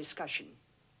resume our discussion.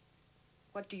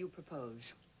 What do you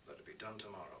propose? Let it be done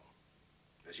tomorrow.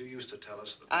 As you used to tell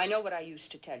us, I know what I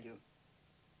used to tell you.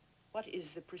 What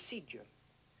is the procedure?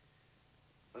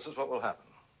 This is what will happen.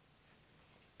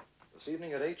 This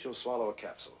evening at 8, you'll swallow a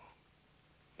capsule.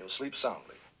 You'll sleep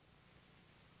soundly.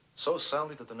 So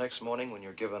soundly that the next morning when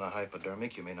you're given a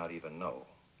hypodermic, you may not even know.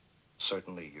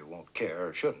 Certainly you won't care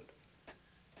or shouldn't.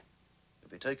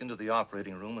 You'll be taken to the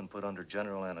operating room and put under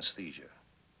general anesthesia.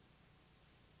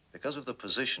 Because of the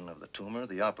position of the tumor,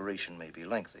 the operation may be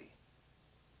lengthy.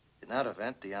 In that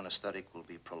event, the anesthetic will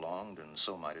be prolonged, and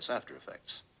so might its after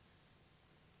effects.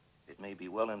 It may be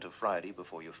well into Friday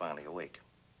before you finally awake.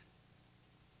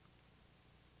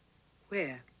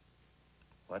 Where?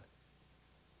 What?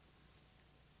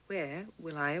 Where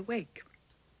will I awake?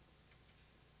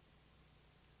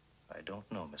 I don't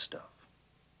know, Miss Dove.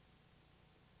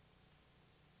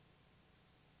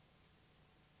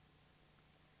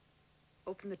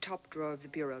 Open the top drawer of the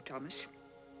bureau, Thomas.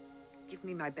 Give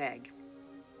me my bag.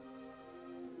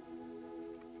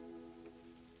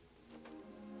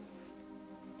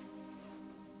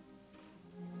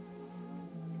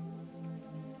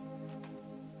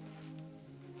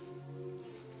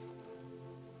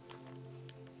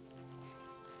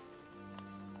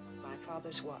 My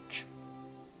father's watch.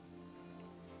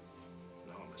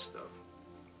 No, Miss Dove.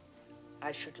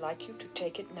 I should like you to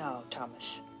take it now,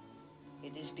 Thomas.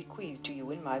 It is bequeathed to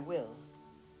you in my will.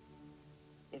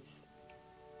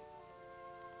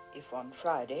 If on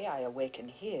Friday I awaken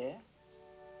here,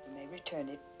 you may return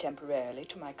it temporarily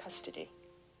to my custody.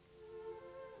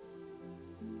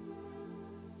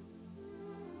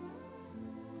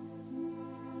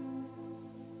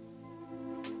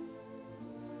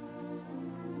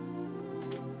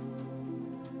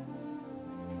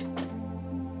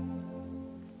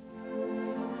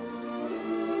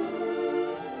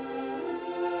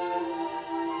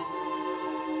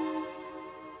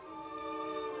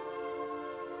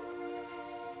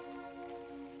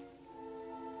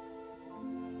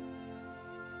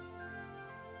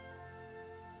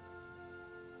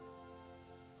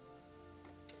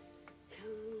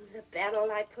 The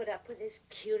battle I put up with this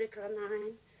cuticle of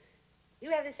mine.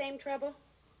 You have the same trouble?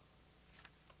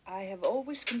 I have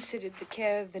always considered the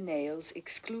care of the nails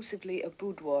exclusively a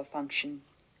boudoir function,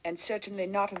 and certainly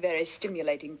not a very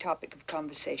stimulating topic of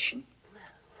conversation.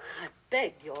 I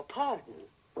beg your pardon.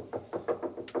 I'm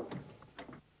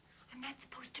not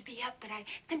supposed to be up, but I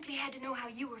simply had to know how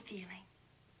you were feeling.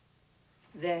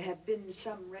 There have been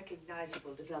some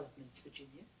recognizable developments,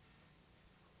 Virginia.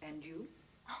 And you?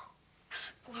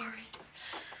 Glory,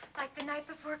 like the night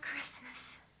before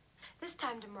Christmas. This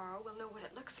time tomorrow, we'll know what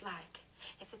it looks like,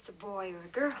 if it's a boy or a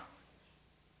girl.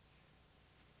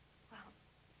 Well,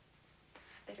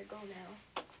 better go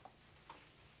now.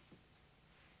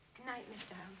 Good night, Miss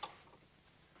Dove.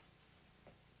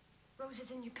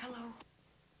 Roses in your pillow.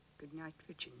 Good night,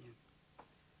 Virginia.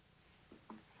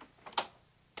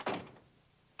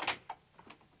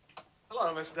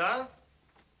 Hello, Miss Dove.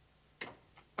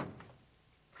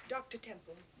 Dr.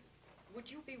 Temple,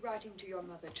 would you be writing to your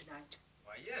mother tonight?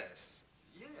 Why, yes.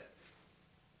 Yes.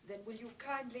 Then will you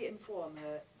kindly inform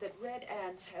her that red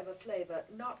ants have a flavor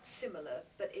not similar,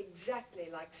 but exactly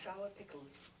like sour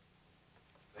pickles?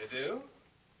 They do?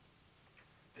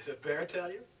 Did a bear tell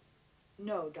you?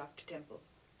 No, Dr. Temple.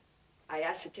 I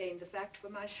ascertained the fact for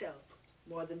myself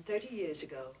more than 30 years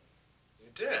ago. You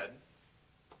did?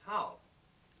 How?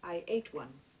 I ate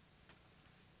one.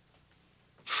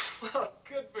 Well,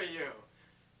 good for you.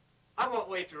 I won't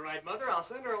wait to write, Mother. I'll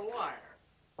send her a wire.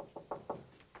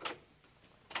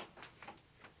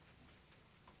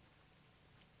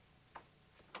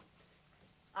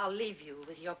 I'll leave you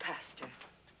with your pastor.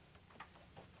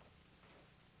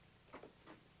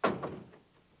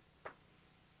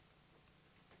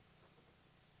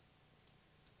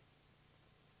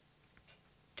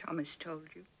 Thomas told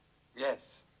you? Yes.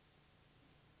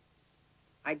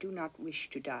 I do not wish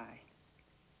to die.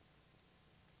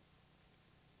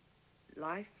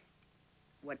 Life,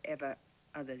 whatever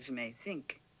others may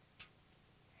think,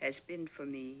 has been for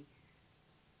me.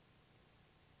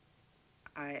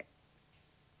 I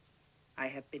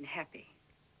have been happy.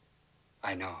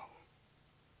 I know.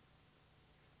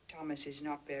 Thomas is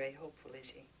not very hopeful, is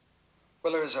he?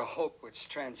 Well, there is a hope which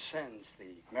transcends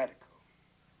the medical.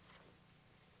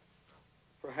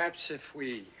 Perhaps if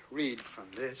we read from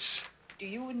this. Do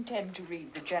you intend to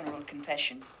read the general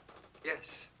confession?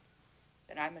 Yes.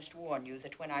 Then I must warn you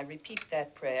that when I repeat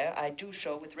that prayer, I do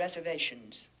so with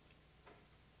reservations.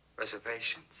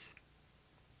 Reservations?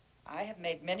 I have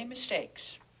made many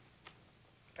mistakes.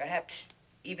 Perhaps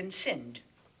even sinned.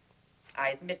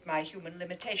 I admit my human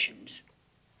limitations.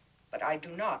 But I do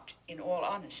not, in all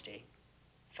honesty,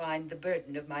 find the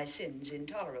burden of my sins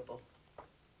intolerable.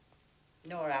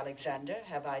 Nor, Alexander,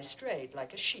 have I strayed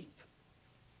like a sheep.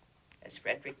 As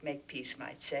Frederick Makepeace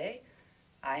might say,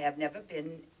 I have never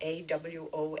been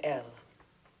AWOL.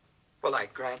 Well, I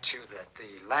grant you that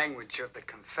the language of the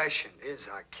confession is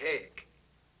archaic,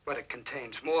 but it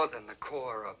contains more than the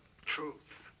core of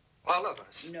truth. All of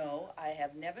us. No, I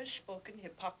have never spoken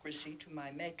hypocrisy to my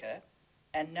Maker,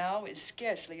 and now is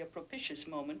scarcely a propitious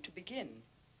moment to begin.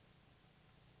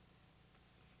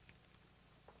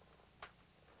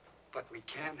 But we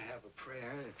can have a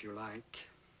prayer, if you like,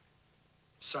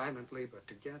 silently but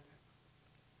together.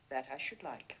 That I should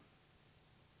like.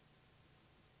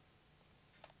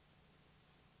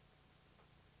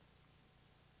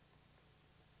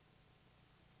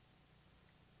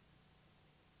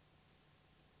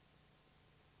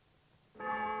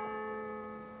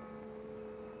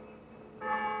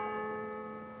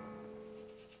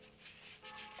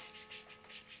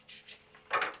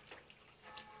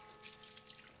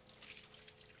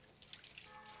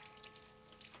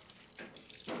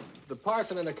 The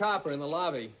parson and the copper in the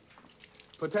lobby.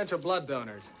 Potential blood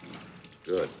donors.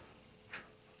 Good.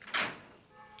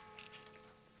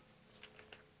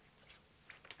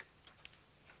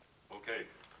 Okay.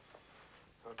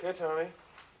 Okay, Tommy.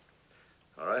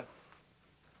 All right.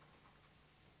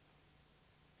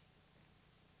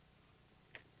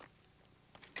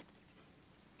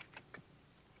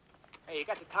 Hey, you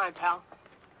got the time, pal?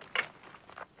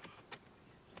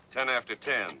 10 after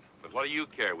 10. But what do you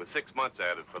care with 6 months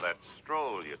added for that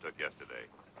stroll you took yesterday?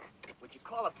 Would you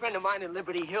call a friend of mine in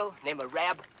Liberty Hill, named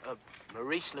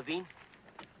Maurice Levine?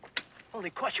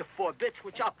 Only cost you 4 bits,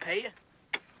 which I'll pay you.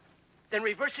 Then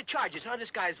reverse the charges, huh?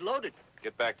 This guy's loaded.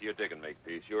 Get back to your digging,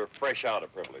 Makepeace. You're fresh out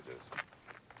of privileges.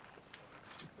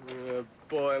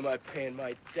 Boy, am I paying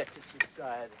my debt to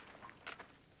society.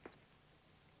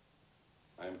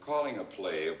 I'm calling a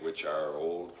play of which our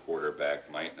old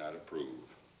quarterback might not approve.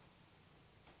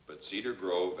 But Cedar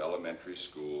Grove Elementary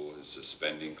School is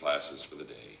suspending classes for the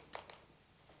day.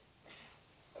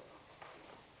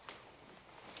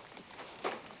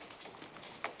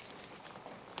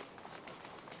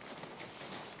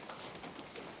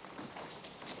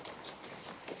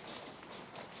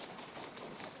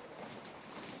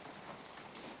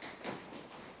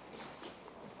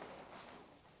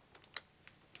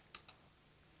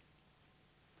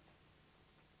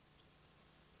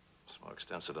 It's more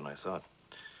extensive than I thought.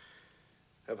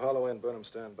 Have Holloway and Burnham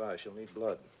stand by. She'll need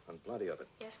blood, and plenty of it.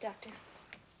 Yes, Doctor.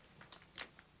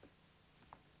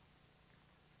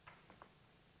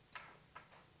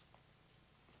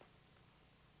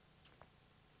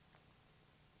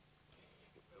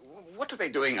 What are they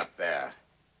doing up there?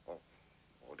 Or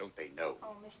don't they know?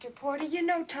 Oh, Mr. Porter, you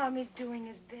know Tommy's doing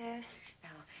his best.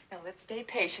 Now, let's stay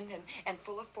patient and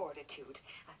full of fortitude.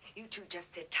 You two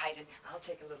just sit tight, and I'll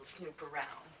take a little snoop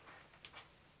around.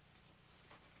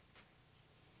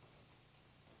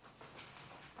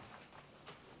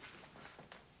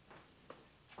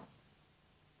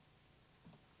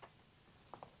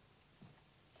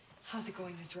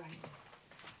 Miss Rice?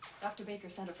 Dr. Baker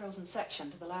sent a frozen section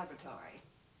to the laboratory.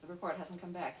 The report hasn't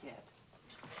come back yet.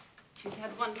 She's had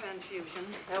one transfusion.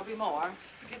 There'll be more.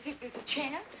 Do you think there's a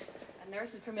chance? A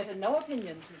nurse has permitted no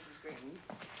opinions, Mrs. Green.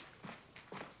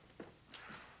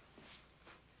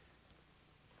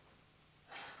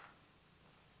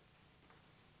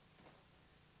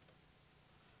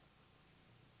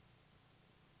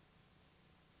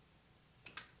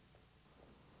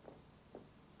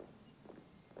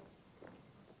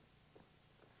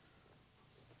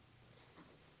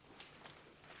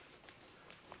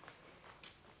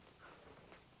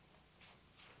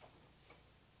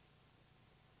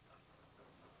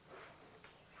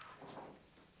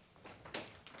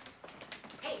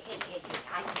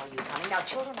 Now,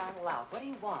 children aren't allowed. What do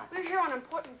you want? We're here on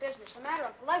important business, a matter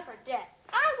of life or death.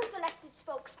 I was elected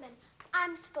spokesman.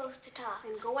 I'm supposed to talk.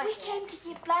 Then go ahead. We came to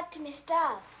give blood to Miss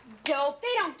Dove. Dope. They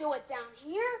don't do it down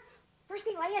here. First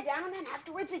they lay you down, and then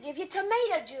afterwards they give you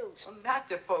tomato juice. Well, not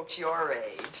to folks your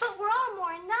age. But we're all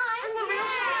more than 9. I'm the real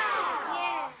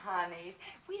Yeah, honeys,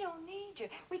 we don't need you.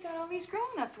 We got all these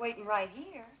grown-ups waiting right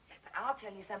here. I'll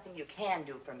tell you something you can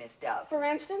do for Miss Dove. For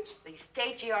instance? The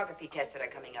state geography tests that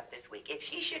are coming up this week. If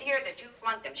she should hear that you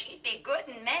flunked them, she'd be good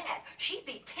and mad. She'd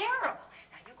be terrible.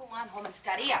 Now, you go on home and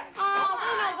study up. Oh, we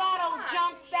know that old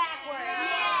junk backwards.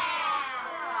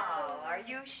 Yeah. Oh, are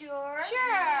you sure?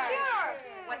 Sure.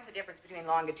 What's the difference between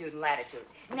longitude and latitude?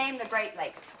 Name the Great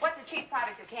Lakes. What's the chief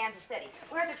product of Kansas City?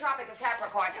 Where's the Tropic of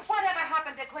Capricorn? Whatever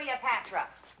happened to Cleopatra?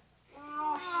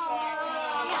 Oh,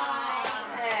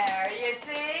 there, you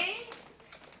see?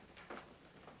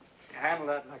 You handle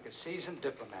that like a seasoned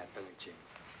diplomat, Billie Jean.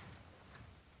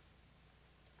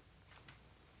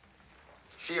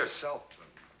 She herself,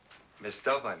 Miss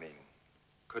Dove, I mean,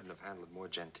 couldn't have handled it more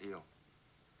genteel.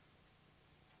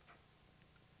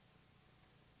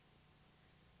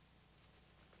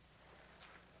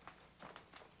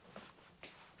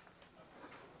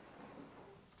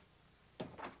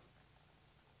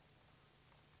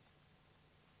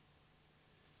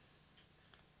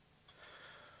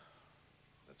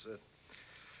 That's it.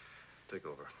 Take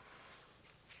over.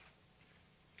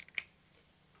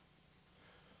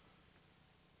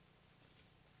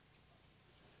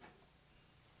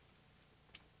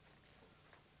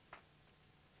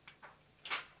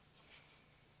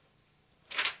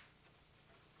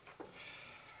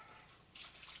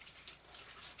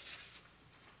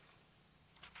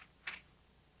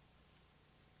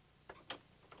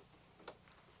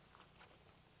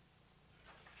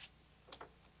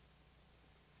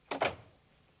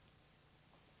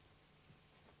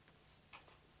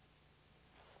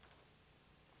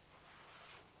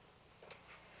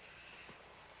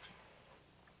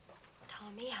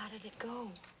 Tommy, how did it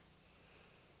go?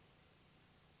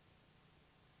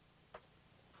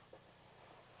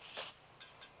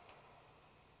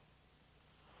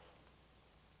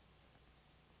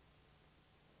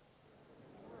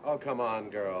 Oh, come on,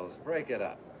 girls. Break it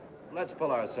up. Let's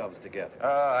pull ourselves together.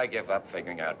 I give up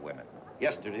figuring out women.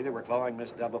 Yesterday, they were clawing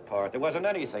Miss Dove apart. There wasn't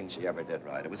anything she ever did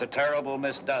right. It was a terrible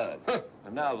Miss Dove.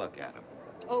 And now look at him.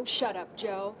 Oh, shut up,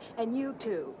 Joe. And you,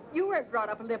 too. You weren't brought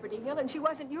up at Liberty Hill, and she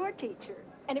wasn't your teacher.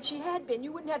 And if she had been,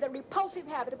 you wouldn't have that repulsive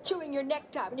habit of chewing your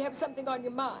necktie when you have something on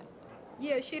your mind.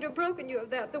 Yes, she'd have broken you of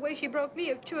that the way she broke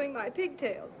me of chewing my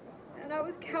pigtails. And I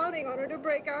was counting on her to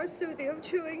break our Susie of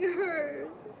chewing hers.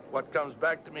 What comes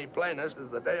back to me plainest is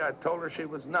the day I told her she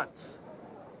was nuts.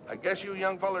 I guess you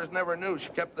young fellers never knew she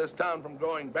kept this town from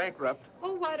going bankrupt.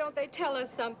 Oh, why don't they tell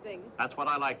us something? That's what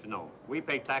I like to know. We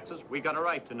pay taxes. We got a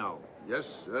right to know.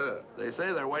 Yes, sir. They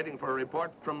say they're waiting for a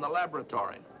report from the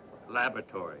laboratory.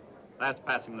 Laboratory. That's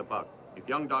passing the buck. If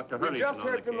young Dr. We Hurley's just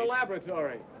heard from the case,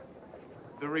 laboratory.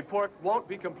 The report won't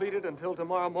be completed until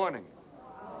tomorrow morning.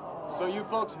 So you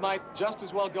folks might just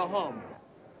as well go home.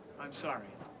 I'm sorry.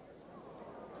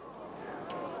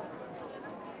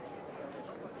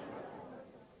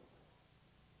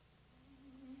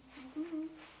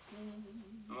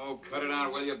 Oh, cut it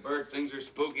out, will you, Bert? Things are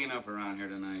spooky enough around here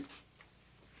tonight.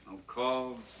 No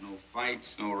calls, no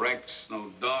fights, no wrecks,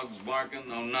 no dogs barking,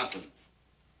 no nothing.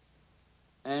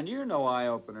 And you're no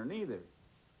eye-opener, neither.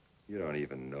 You don't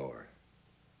even know her.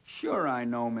 Sure I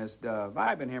know, Miss Dove.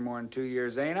 I've been here more than 2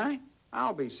 years, ain't I?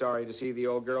 I'll be sorry to see the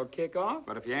old girl kick off,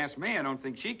 but if you ask me, I don't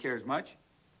think she cares much.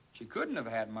 She couldn't have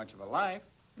had much of a life.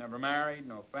 Never married,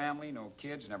 no family, no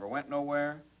kids, never went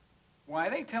nowhere. Why,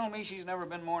 they tell me she's never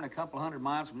been more than a couple 100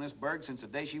 miles from this burg since the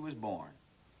day she was born.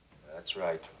 That's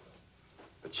right.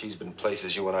 But she's been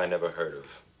places you and I never heard of.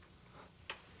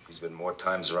 She's been more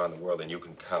times around the world than you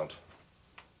can count.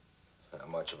 How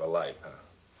much of a life, huh?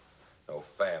 No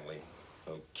family,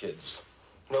 no kids.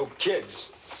 No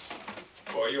kids!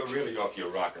 Boy, you're really off your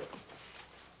rocker.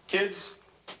 Kids,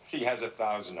 she has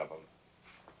 1,000 of them.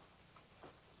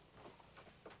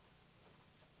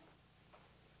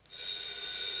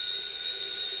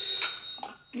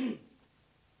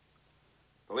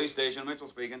 Police station, Mitchell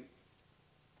speaking.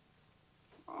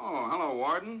 Oh, hello,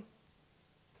 Warden.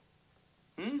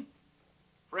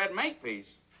 Fred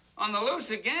Makepeace? On the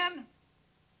loose again?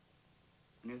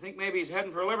 And you think maybe he's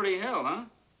heading for Liberty Hill, huh?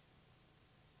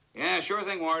 Yeah, sure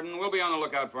thing, Warden. We'll be on the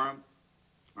lookout for him.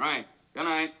 Right. Good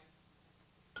night.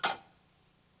 I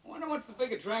wonder what's the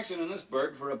big attraction in this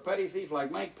burg for a petty thief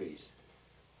like Makepeace?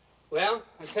 Well,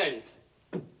 I tell you,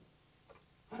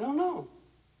 I don't know.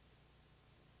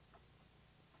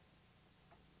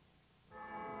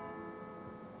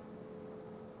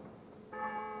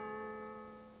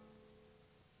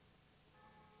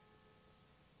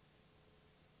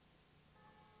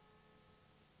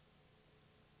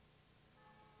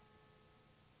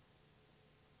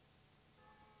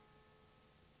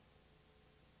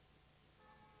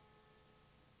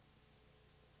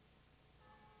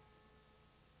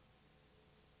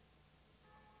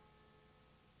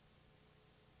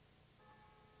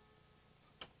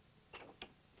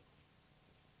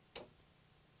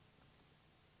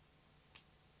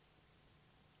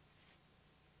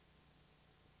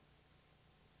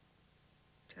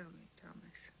 Tell me, Thomas.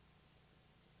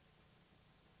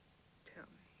 Tell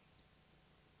me,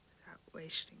 without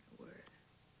wasting a word.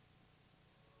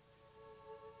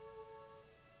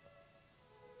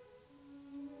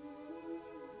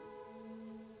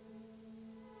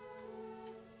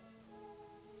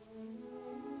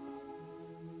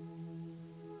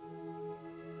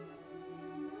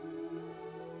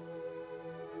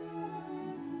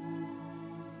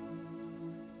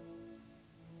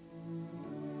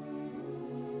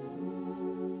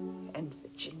 And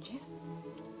Virginia?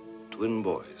 Twin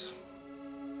boys.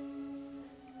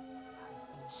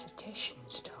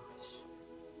 Felicitations, Thomas.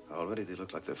 Already they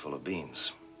look like they're full of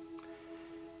beans.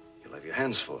 You'll have your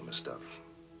hands full, Miss Dove.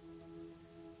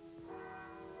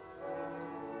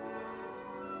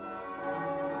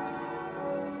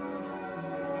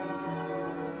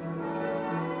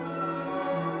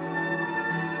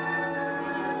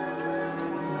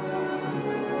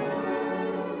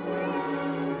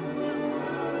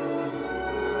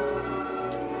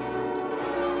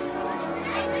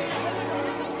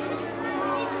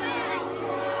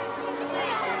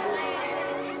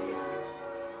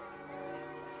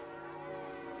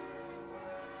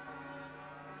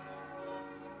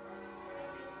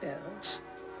 Bells.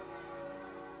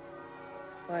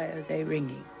 Why are they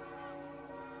ringing?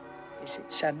 Is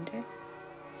it Sunday?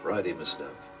 Friday, Miss Dove.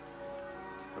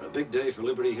 What a big day for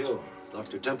Liberty Hill.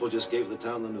 Dr. Temple just gave the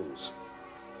town the news.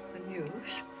 The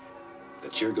news?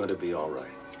 That you're going to be all right.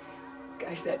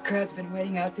 Gosh, that crowd's been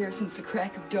waiting out there since the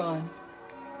crack of dawn.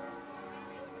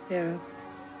 There are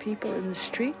people in the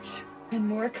streets? And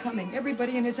more coming.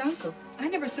 Everybody and his uncle. I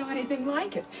never saw anything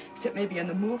like it, except maybe in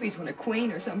the movies when a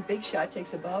queen or some big shot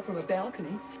takes a bow from a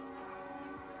balcony.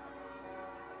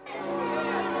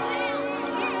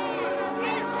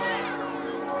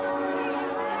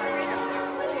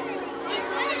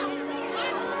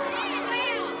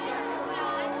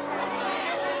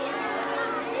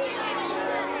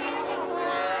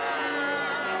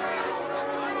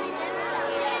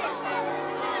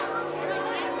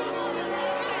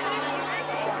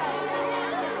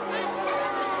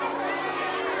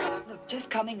 Just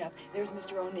coming up, there's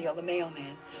Mr. O'Neill, the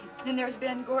mailman. And there's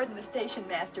Ben Gordon, the station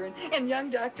master, and young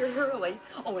Dr. Hurley.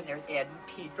 Oh, and there's Ed and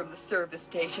Pete from the service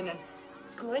station, and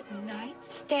good night,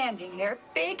 standing there,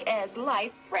 big as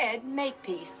life, Fred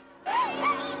Makepeace.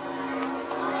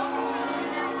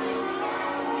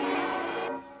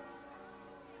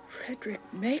 Frederick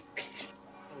Makepeace.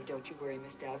 Oh, don't you worry,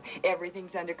 Miss Dove.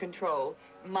 Everything's under control.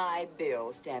 My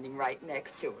Bill standing right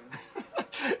next to him.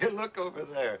 Hey, look over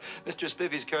there. Mr.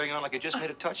 Spivy's carrying on like he just made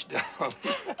a touchdown.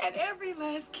 And every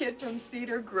last kid from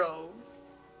Cedar Grove.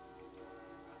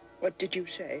 What did you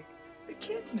say? The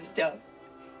kids, Miss Dove.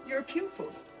 Your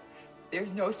pupils.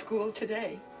 There's no school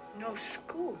today. No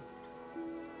school?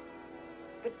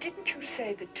 But didn't you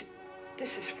say that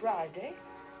this is Friday?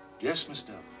 Yes, Miss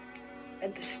Dove.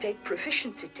 And the state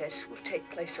proficiency tests will take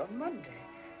place on Monday.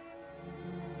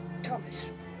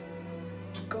 Thomas,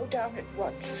 go down at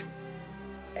once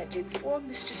and inform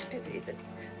Mr. Spivey that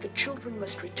the children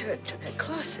must return to their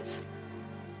classes.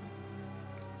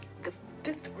 The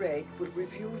 5th grade will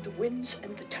review the winds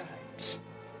and the tides.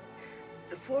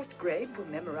 The 4th grade will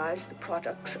memorize the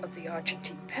products of the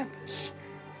Argentine pampas.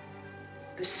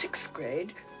 The 6th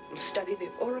grade will study the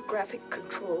orographic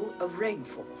control of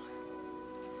rainfall.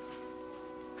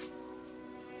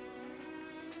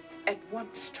 at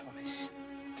once, Thomas.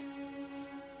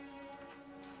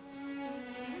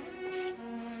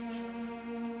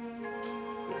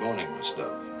 Good morning, Miss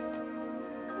Dove.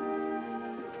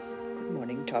 Good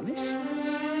morning, Thomas.